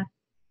else you want to add?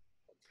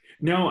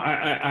 No,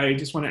 I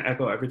just want to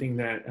echo everything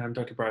that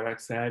Dr. Bardach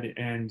said.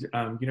 And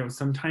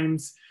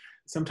sometimes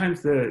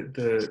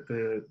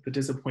the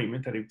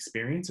disappointment that we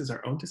experience is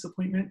our own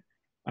disappointment.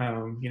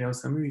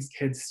 Some of these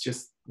kids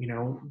just,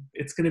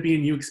 it's going to be a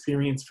new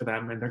experience for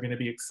them, and they're going to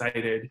be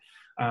excited,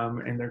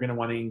 and they're going to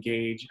want to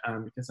engage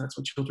because that's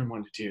what children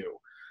want to do.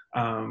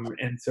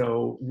 And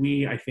so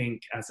I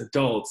think as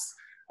adults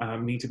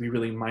need to be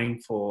really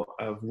mindful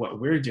of what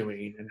we're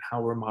doing and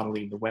how we're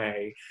modeling the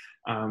way,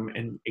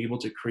 and able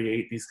to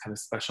create these kind of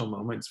special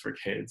moments for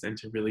kids and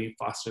to really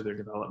foster their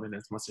development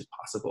as much as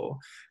possible.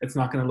 It's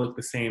not going to look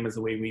the same as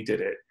the way we did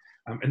it,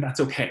 and that's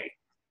okay.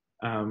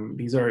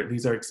 These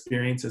are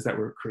experiences that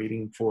we're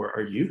creating for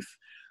our youth,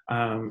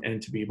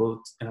 and to be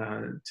able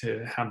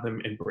to have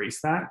them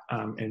embrace that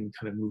and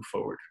kind of move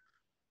forward.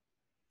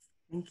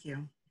 Thank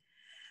you.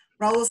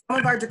 Raul, some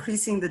of our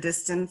Decreasing the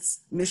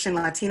Distance Mission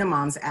Latina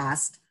moms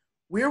asked,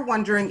 we're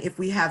wondering if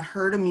we have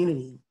herd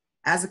immunity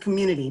as a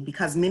community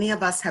because many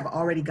of us have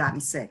already gotten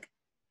sick.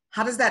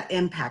 How does that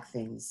impact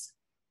things?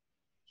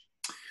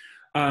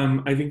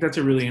 I think that's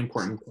a really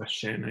important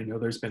question. I know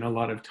there's been a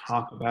lot of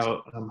talk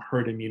about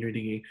herd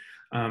immunity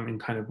and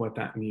kind of what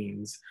that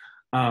means.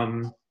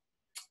 And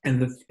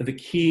the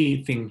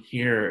key thing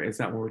here is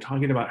that when we're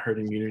talking about herd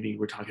immunity,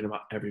 we're talking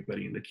about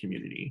everybody in the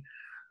community.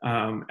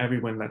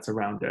 Everyone that's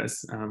around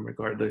us,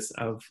 regardless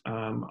of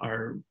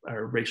our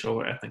racial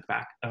or ethnic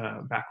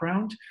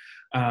background.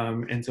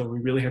 And so we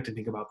really have to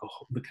think about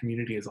the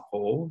community as a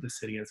whole, the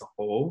city as a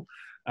whole,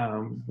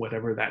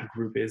 whatever that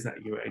group is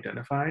that you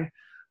identify,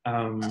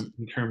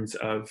 in terms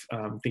of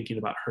thinking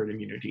about herd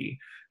immunity.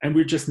 And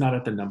we're just not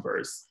at the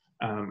numbers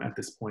at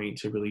this point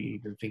to really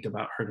even think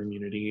about herd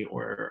immunity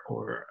or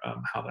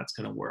how that's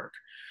going to work.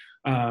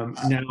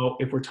 Now,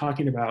 if we're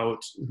talking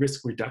about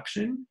risk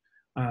reduction,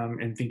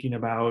 and thinking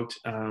about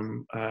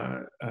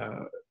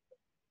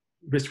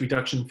risk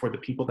reduction for the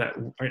people that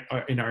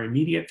are in our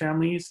immediate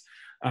families,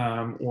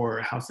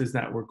 or houses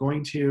that we're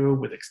going to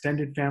with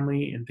extended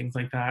family and things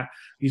like that.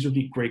 These would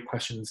be great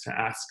questions to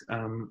ask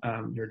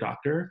your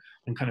doctor,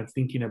 and kind of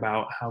thinking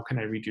about how can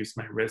I reduce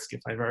my risk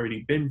if I've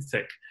already been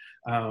sick.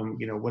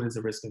 What is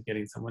the risk of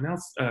getting someone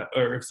else,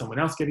 or if someone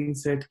else getting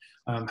sick?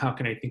 How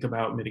can I think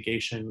about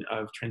mitigation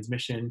of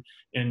transmission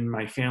in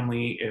my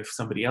family if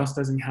somebody else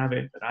doesn't have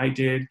it, but I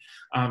did?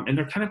 And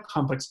they're kind of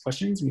complex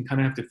questions. We kind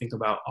of have to think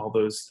about all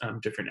those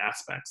different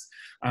aspects.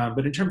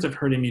 But in terms of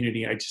herd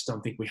immunity, I just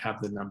don't think we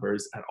have the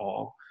numbers at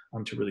all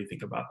to really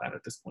think about that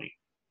at this point.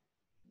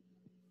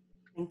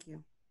 Thank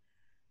you.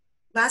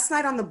 Last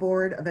night on the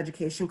Board of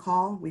Education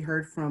call, we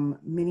heard from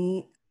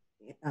many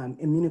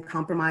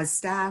immunocompromised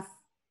staff,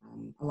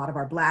 a lot of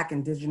our Black,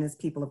 Indigenous,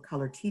 people of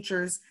color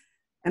teachers,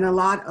 and a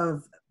lot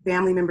of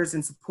family members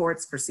and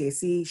supports for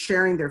CAC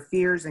sharing their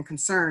fears and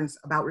concerns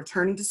about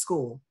returning to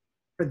school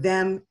for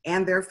them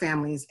and their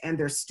families and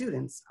their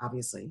students,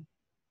 obviously.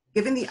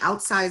 Given the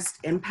outsized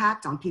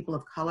impact on people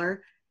of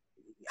color,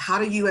 how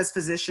do you as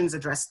physicians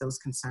address those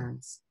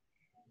concerns?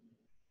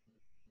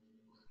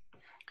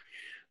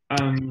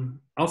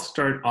 I'll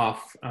start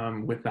off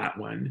with that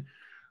one.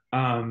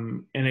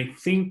 And I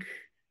think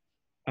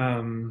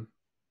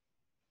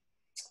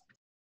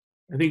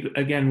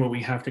again, what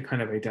we have to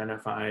kind of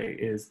identify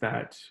is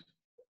that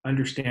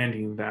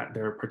understanding that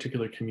there are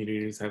particular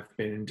communities that have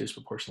been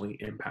disproportionately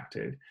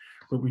impacted,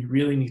 but we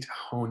really need to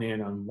hone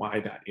in on why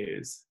that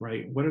is,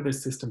 right? What are the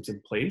systems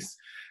in place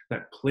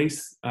that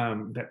place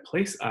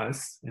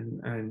us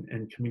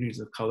and communities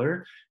of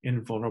color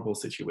in vulnerable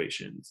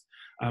situations?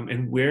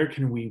 And where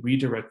can we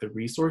redirect the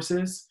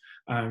resources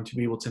to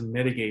be able to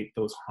mitigate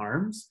those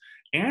harms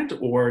and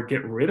or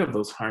get rid of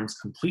those harms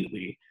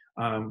completely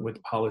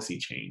with policy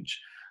change?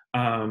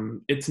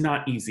 It's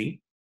not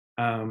easy,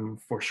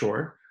 for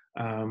sure.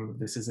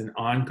 This is an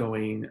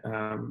ongoing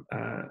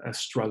a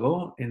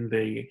struggle in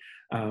the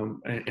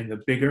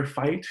bigger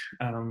fight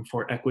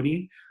for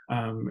equity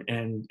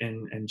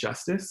and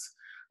justice.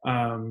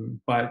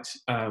 But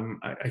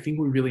I think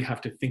we really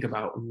have to think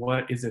about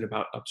what is it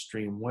about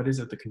upstream? What is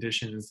it the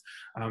conditions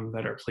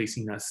that are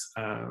placing us,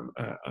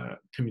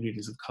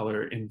 communities of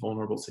color, in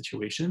vulnerable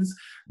situations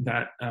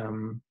that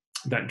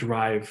that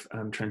drive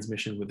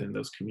transmission within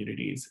those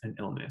communities and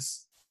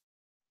illness?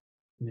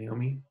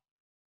 Naomi,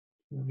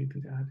 do you have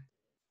anything to add?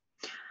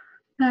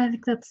 I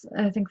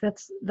think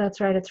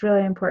that's right. It's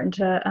really important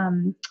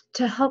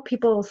to help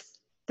people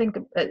think.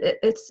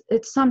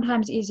 It's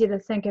sometimes easy to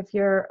think if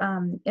you're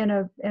in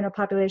a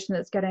population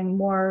that's getting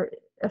more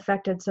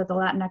affected, so the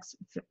Latinx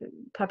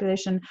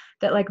population,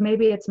 that like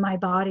maybe it's my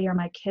body or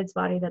my kid's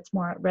body that's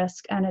more at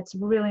risk. And it's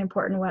really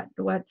important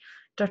what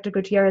Dr.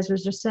 Gutierrez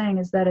was just saying,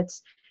 is that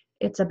it's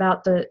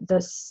about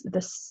this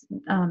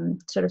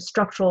sort of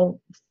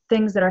structural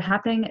things that are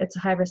happening. It's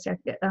high risk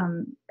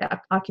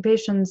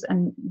occupations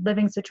and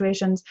living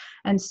situations.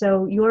 And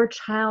so your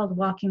child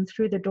walking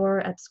through the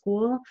door at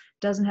school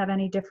doesn't have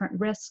any different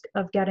risk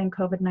of getting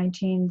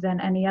COVID-19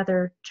 than any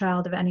other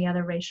child of any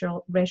other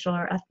racial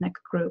or ethnic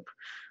group.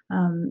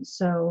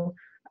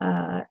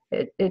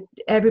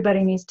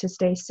 Everybody needs to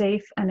stay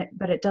safe,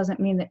 but it doesn't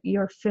mean that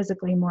you're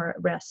physically more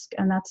at risk.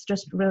 And that's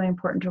just really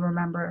important to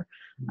remember.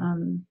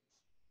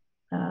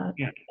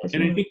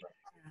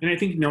 And I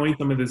think knowing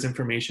some of this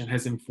information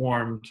has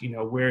informed,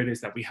 where it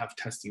is that we have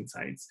testing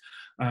sites.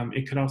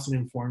 It could also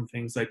inform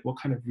things like what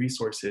kind of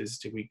resources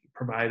do we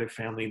provide a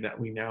family that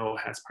we know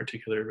has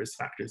particular risk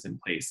factors in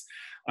place,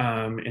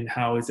 and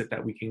how is it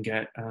that we can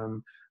get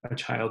a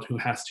child who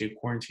has to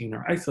quarantine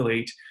or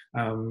isolate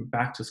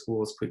back to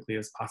school as quickly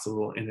as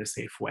possible in a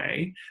safe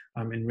way,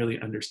 and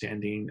really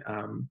understanding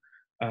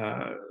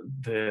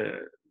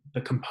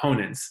the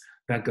components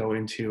that go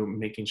into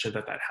making sure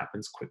that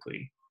happens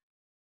quickly.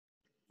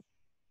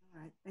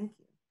 All right, thank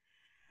you.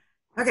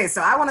 Okay,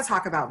 so I want to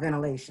talk about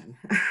ventilation.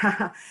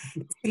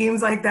 It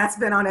seems like that's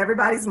been on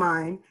everybody's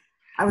mind.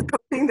 I was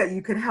hoping that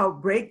you could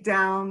help break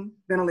down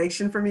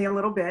ventilation for me a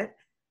little bit.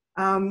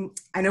 I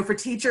know for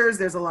teachers,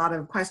 there's a lot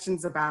of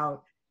questions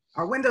about,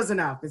 are windows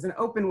enough? Is an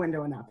open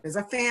window enough? Is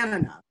a fan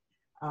enough?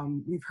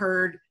 We've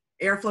heard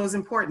airflow is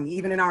important,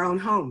 even in our own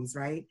homes,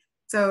 right?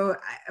 So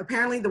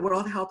apparently the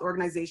World Health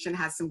Organization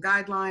has some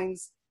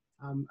guidelines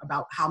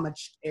about how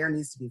much air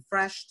needs to be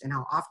freshed and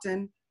how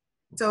often.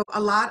 So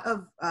a lot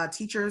of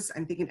teachers,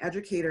 I'm thinking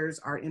educators,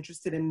 are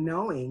interested in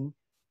knowing,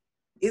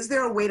 is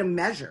there a way to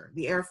measure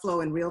the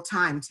airflow in real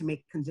time to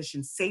make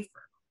conditions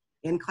safer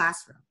in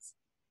classrooms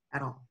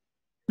at all?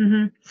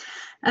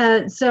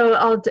 Mm-hmm.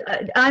 So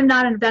I'm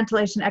not a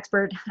ventilation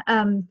expert,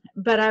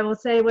 but I will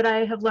say what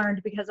I have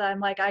learned, because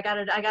I'm like, I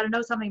gotta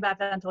know something about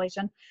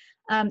ventilation.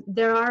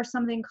 There are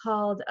something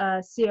called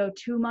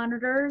CO2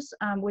 monitors,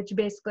 which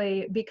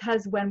basically,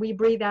 because when we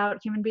breathe out,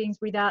 human beings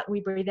breathe out,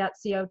 we breathe out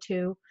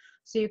CO2.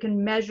 So you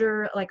can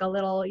measure like a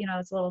little,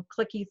 it's a little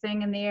clicky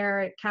thing in the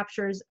air. It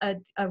captures a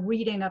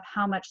reading of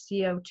how much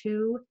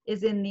CO2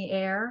 is in the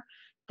air.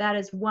 That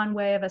is one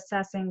way of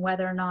assessing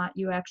whether or not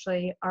you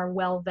actually are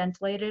well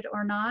ventilated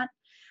or not.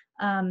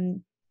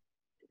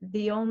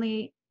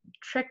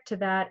 trick to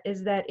that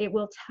is that it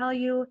will tell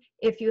you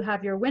if you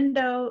have your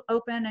window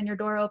open and your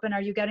door open,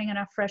 are you getting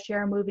enough fresh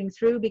air moving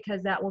through,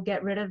 because that will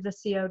get rid of the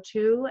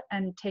CO2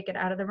 and take it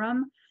out of the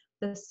room.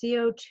 The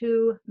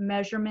CO2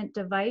 measurement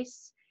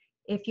device,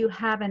 if you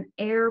have an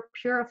air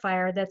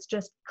purifier that's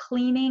just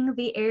cleaning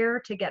the air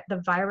to get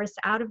the virus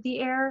out of the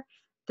air,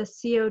 the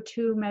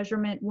CO2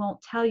 measurement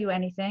won't tell you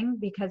anything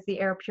because the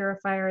air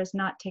purifier is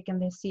not taking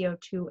the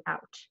CO2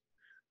 out.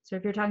 So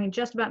if you're talking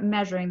just about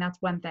measuring,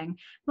 that's one thing.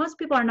 Most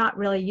people are not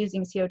really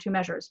using CO2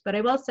 measures, but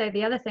I will say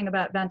the other thing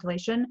about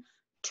ventilation,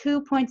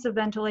 2 points of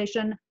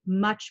ventilation,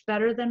 much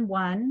better than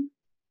 1.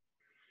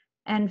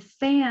 And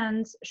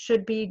fans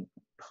should be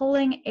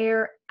pulling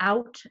air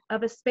out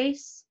of a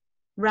space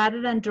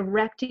rather than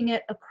directing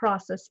it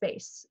across a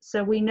space.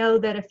 So we know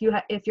that if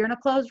you're in a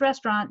closed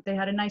restaurant, they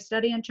had a nice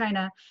study in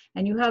China,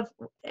 and you have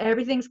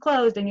everything's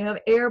closed and you have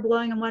air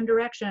blowing in one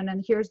direction,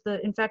 and here's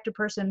the infected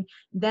person,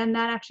 then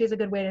that actually is a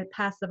good way to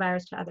pass the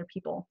virus to other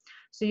people.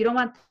 So you don't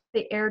want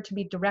the air to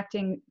be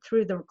directing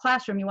through the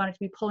classroom. You want it to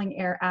be pulling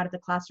air out of the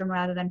classroom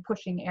rather than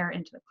pushing air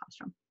into the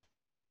classroom.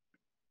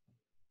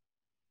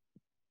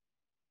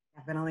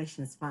 Yeah,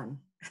 ventilation is fun.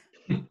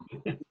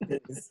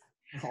 It is,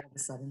 all of a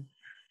sudden.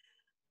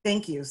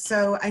 Thank you.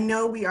 So I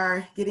know we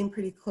are getting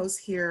pretty close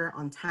here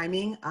on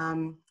timing.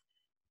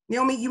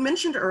 Naomi, you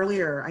mentioned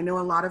earlier, I know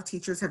a lot of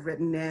teachers have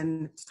written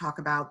in to talk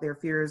about their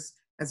fears,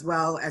 as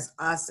well as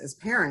us as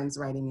parents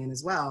writing in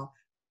as well.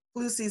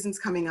 Flu season's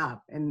coming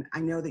up, and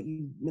I know that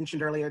you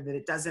mentioned earlier that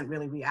it doesn't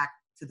really react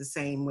to the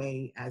same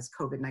way as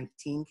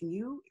COVID-19. Can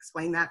you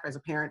explain that as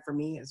a parent for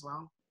me as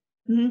well?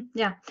 Mm-hmm.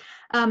 Yeah.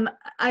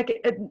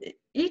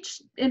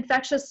 Each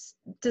infectious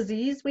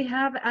disease we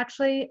have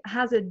actually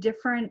has a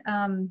different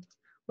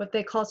what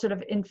they call sort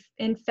of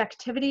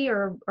infectivity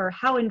or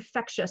how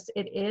infectious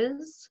it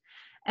is.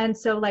 And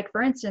so, like,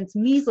 for instance,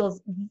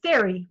 measles,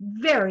 very,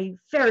 very,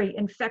 very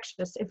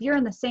infectious. If you're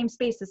in the same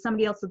space as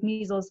somebody else with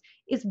measles,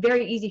 it's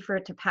very easy for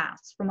it to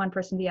pass from one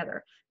person to the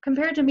other.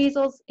 Compared to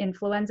measles,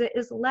 influenza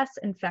is less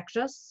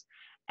infectious.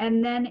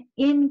 And then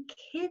in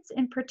kids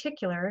in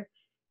particular,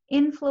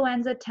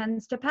 influenza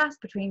tends to pass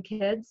between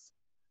kids.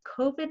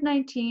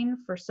 COVID-19,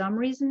 for some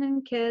reason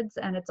in kids,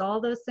 and it's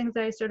all those things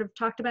that I sort of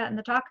talked about in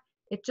the talk,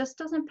 it just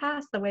doesn't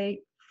pass the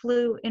way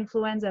flu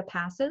influenza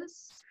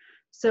passes.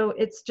 So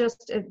it's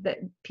just that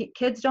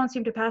kids don't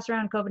seem to pass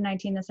around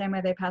COVID-19 the same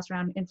way they pass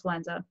around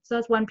influenza. So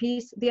that's one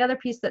piece. The other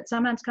piece that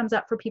sometimes comes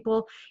up for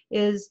people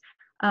is,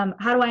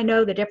 how do I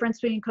know the difference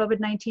between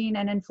COVID-19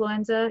 and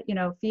influenza? You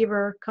know,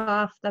 fever,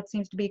 cough, that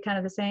seems to be kind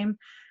of the same.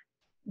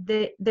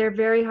 They're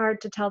very hard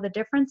to tell the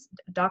difference.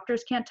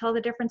 Doctors can't tell the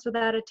difference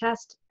without a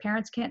test.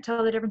 Parents can't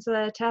tell the difference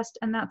without a test.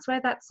 And that's why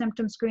that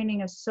symptom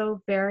screening is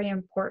so very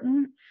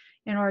important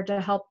in order to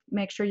help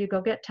make sure you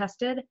go get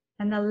tested.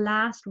 And the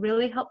last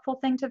really helpful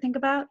thing to think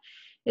about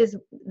is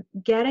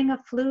getting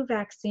a flu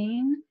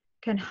vaccine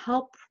can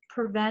help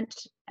prevent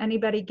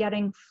anybody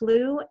getting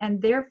flu,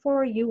 and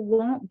therefore you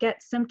won't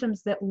get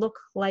symptoms that look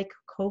like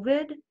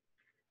COVID,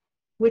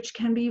 which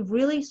can be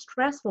really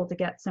stressful to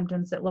get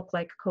symptoms that look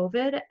like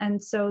COVID.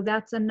 And so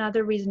that's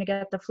another reason to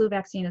get the flu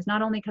vaccine, is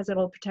not only because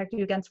it'll protect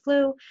you against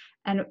flu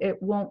and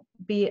it won't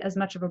be as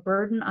much of a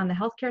burden on the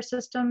healthcare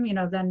system, you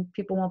know, then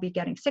people won't be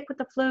getting sick with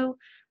the flu,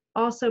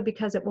 also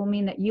because it will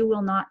mean that you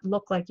will not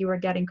look like you are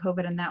getting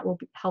COVID, and that will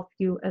help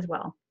you as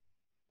well.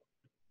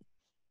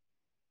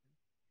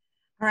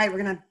 All right, we're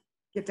gonna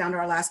get down to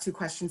our last 2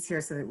 questions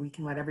here so that we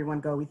can let everyone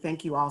go. We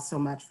thank you all so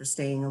much for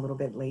staying a little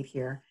bit late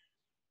here.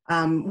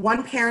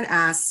 One parent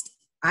asked,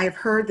 I have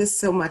heard this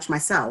so much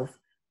myself.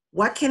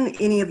 What can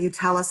any of you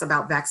tell us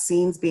about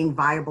vaccines being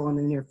viable in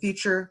the near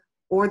future,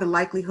 or the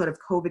likelihood of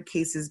COVID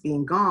cases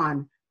being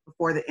gone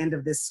before the end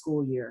of this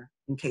school year,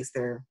 in case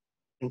they're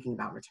thinking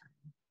about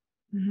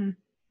returning?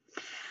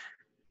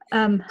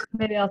 Mm-hmm.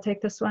 Maybe I'll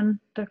take this one,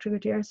 Dr.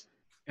 Gutierrez.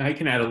 I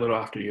can add a little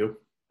after you.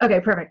 Okay,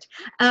 perfect.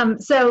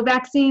 So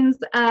vaccines,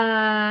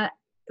 the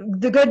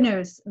good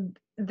news,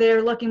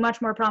 they're looking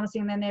much more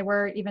promising than they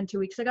were even 2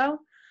 weeks ago.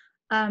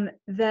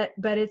 But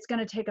it's going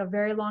to take a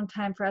very long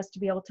time for us to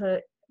be able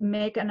to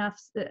make enough,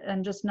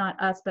 and just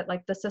not us, but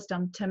like the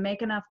system, to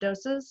make enough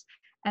doses,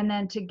 and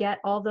then to get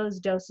all those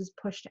doses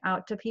pushed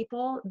out to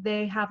people.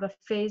 They have a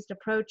phased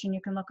approach, and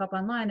you can look up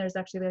online. There's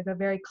actually like a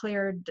very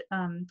clear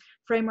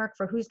framework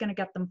for who's going to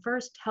get them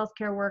first.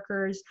 Healthcare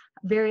workers,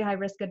 very high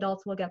risk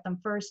adults will get them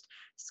first.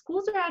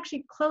 Schools are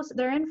actually close.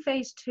 They're in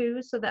phase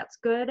 2, so that's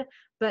good.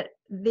 But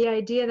the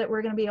idea that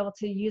we're going to be able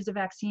to use a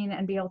vaccine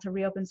and be able to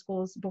reopen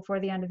schools before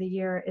the end of the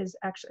year is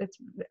actually, it's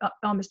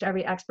almost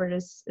every expert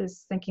is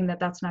thinking that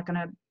that's not going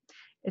to,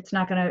 it's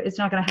not going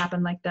to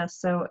happen like this.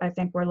 So I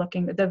think we're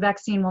looking, the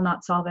vaccine will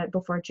not solve it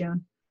before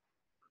June.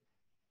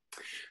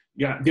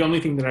 Yeah, the only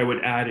thing that I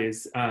would add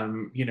is,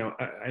 you know,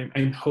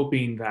 I'm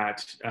hoping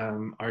that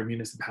our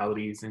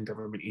municipalities and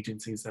government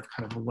agencies have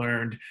kind of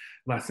learned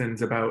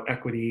lessons about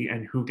equity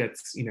and who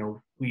gets, you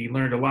know, we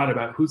learned a lot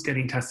about who's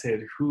getting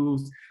tested,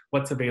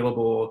 what's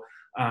available,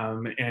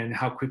 and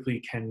how quickly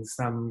can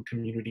some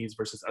communities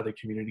versus other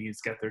communities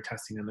get their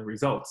testing and the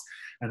results.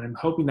 And I'm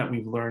hoping that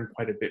we've learned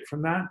quite a bit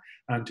from that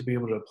to be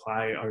able to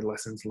apply our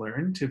lessons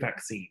learned to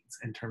vaccines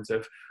in terms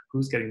of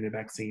who's getting the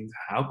vaccines,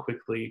 how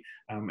quickly,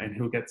 and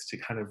who gets to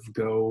kind of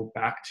go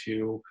back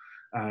to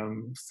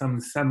some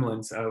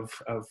semblance of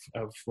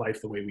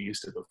life the way we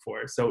used to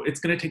before. So it's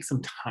going to take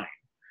some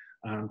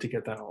time to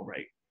get that all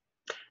right.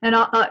 And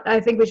I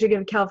think we should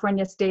give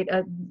California State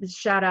a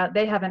shout out.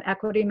 They have an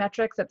equity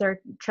metric that they're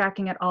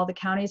tracking at all the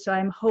counties. So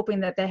I'm hoping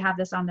that they have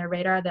this on their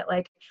radar, that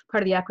like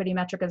part of the equity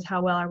metric is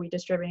how well are we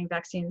distributing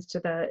vaccines to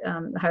the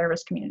higher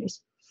risk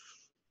communities.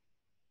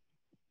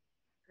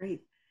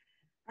 Great.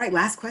 All right,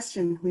 last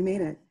question. We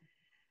made it.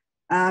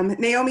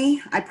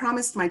 Naomi, I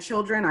promised my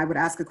children I would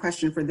ask a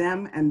question for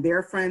them and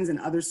their friends and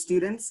other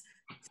students.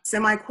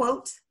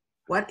 Semi-quote,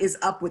 what is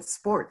up with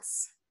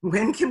sports?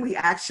 When can we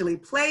actually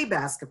play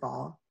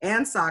basketball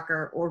and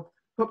soccer or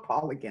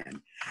football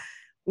again?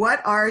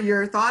 What are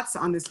your thoughts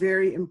on this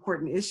very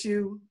important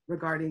issue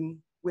regarding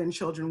when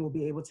children will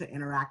be able to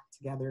interact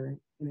together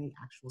in an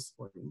actual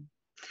sporting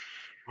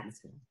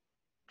atmosphere?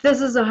 This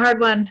is a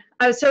hard one.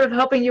 I was sort of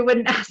hoping you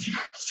wouldn't ask me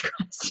this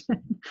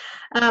question.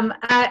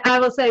 I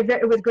will say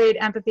with great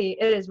empathy,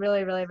 it is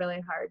really, really, really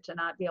hard to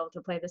not be able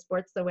to play the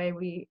sports the way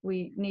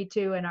we need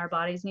to and our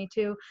bodies need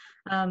to.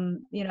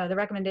 You know, the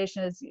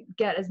recommendation is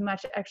get as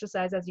much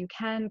exercise as you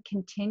can,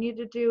 continue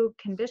to do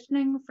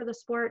conditioning for the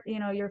sport, you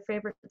know, your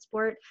favorite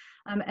sport.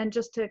 And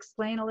just to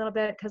explain a little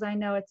bit, because I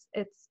know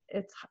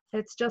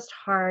it's just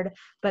hard,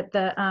 but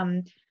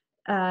the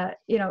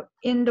you know,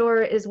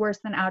 indoor is worse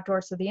than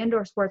outdoor. So the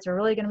indoor sports are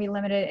really going to be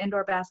limited,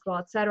 indoor basketball,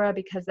 etc.,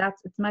 because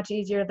it's much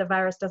easier. The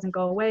virus doesn't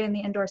go away in the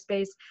indoor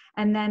space.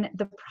 And then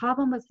the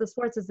problem with the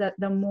sports is that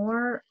the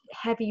more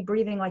heavy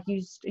breathing, like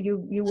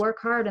you work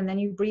hard and then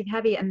you breathe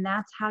heavy, and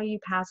that's how you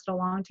pass it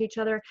along to each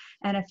other.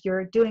 And if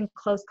you're doing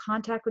close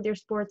contact with your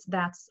sports,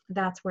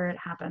 that's where it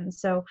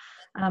happens. So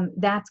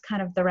that's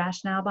kind of the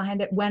rationale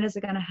behind it. When is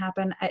it going to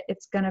happen?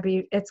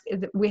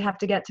 We have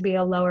to get to be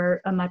a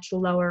much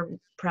lower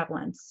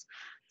prevalence.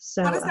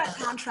 So how does that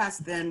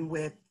contrast then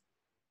with,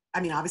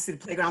 I mean, obviously the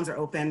playgrounds are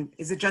open.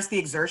 Is it just the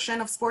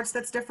exertion of sports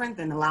that's different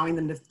than allowing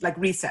them to, like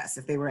recess,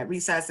 if they were at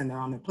recess and they're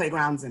on the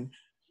playgrounds, and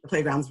the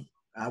playgrounds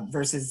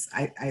versus,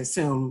 I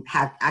assume,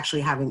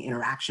 actually having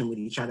interaction with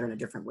each other in a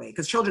different way?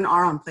 Because children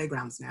are on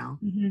playgrounds now.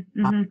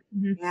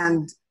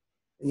 And,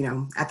 you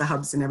know, at the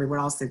hubs and everywhere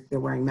else, they're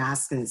wearing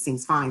masks and it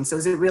seems fine. So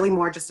is it really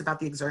more just about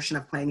the exertion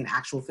of playing an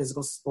actual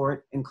physical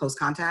sport in close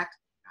contact?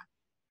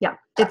 Yeah,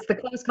 it's the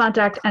close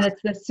contact and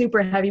it's the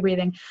super heavy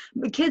breathing.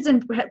 Kids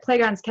in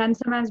playgrounds can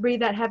sometimes breathe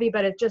that heavy,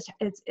 but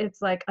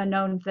it's like a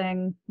known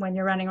thing. When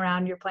you're running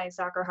around, you're playing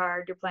soccer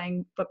hard, you're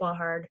playing football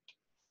hard.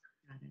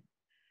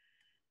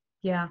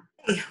 Yeah.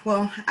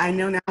 Well, I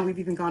know now we've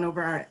even gone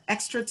over our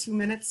extra 2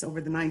 minutes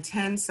over the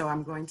 9:10, so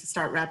I'm going to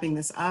start wrapping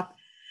this up.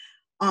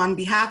 On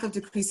behalf of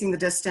Decreasing the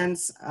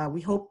Distance,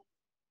 we hope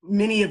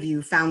many of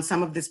you found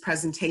some of this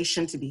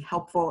presentation to be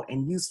helpful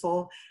and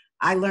useful.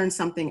 I learn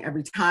something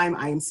every time.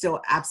 I am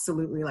still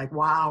absolutely like,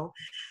 wow.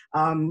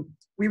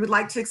 We would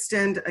like to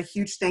extend a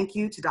huge thank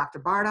you to Dr.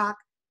 Bardach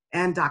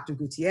and Dr.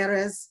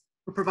 Gutierrez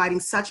for providing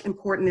such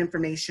important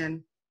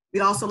information. We'd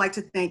also like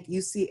to thank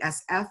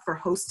UCSF for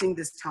hosting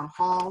this town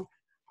hall,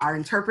 our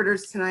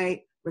interpreters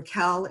tonight,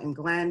 Raquel and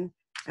Glenn,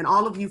 and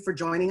all of you for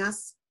joining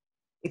us.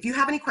 If you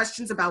have any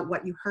questions about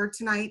what you heard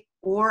tonight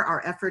or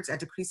our efforts at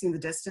Decreasing the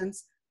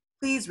Distance,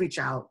 please reach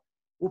out.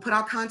 We'll put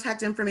our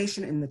contact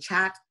information in the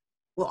chat.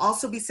 We'll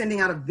also be sending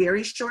out a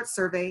very short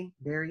survey,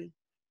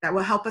 that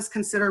will help us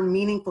consider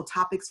meaningful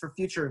topics for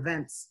future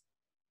events.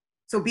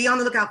 So be on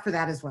the lookout for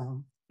that as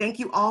well. Thank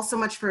you all so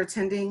much for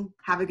attending.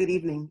 Have a good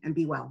evening and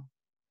be well.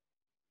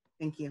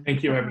 Thank you.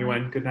 Thank you,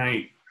 everyone. Good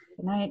night.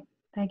 Good night.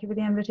 Thank you for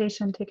the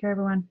invitation. Take care,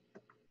 everyone.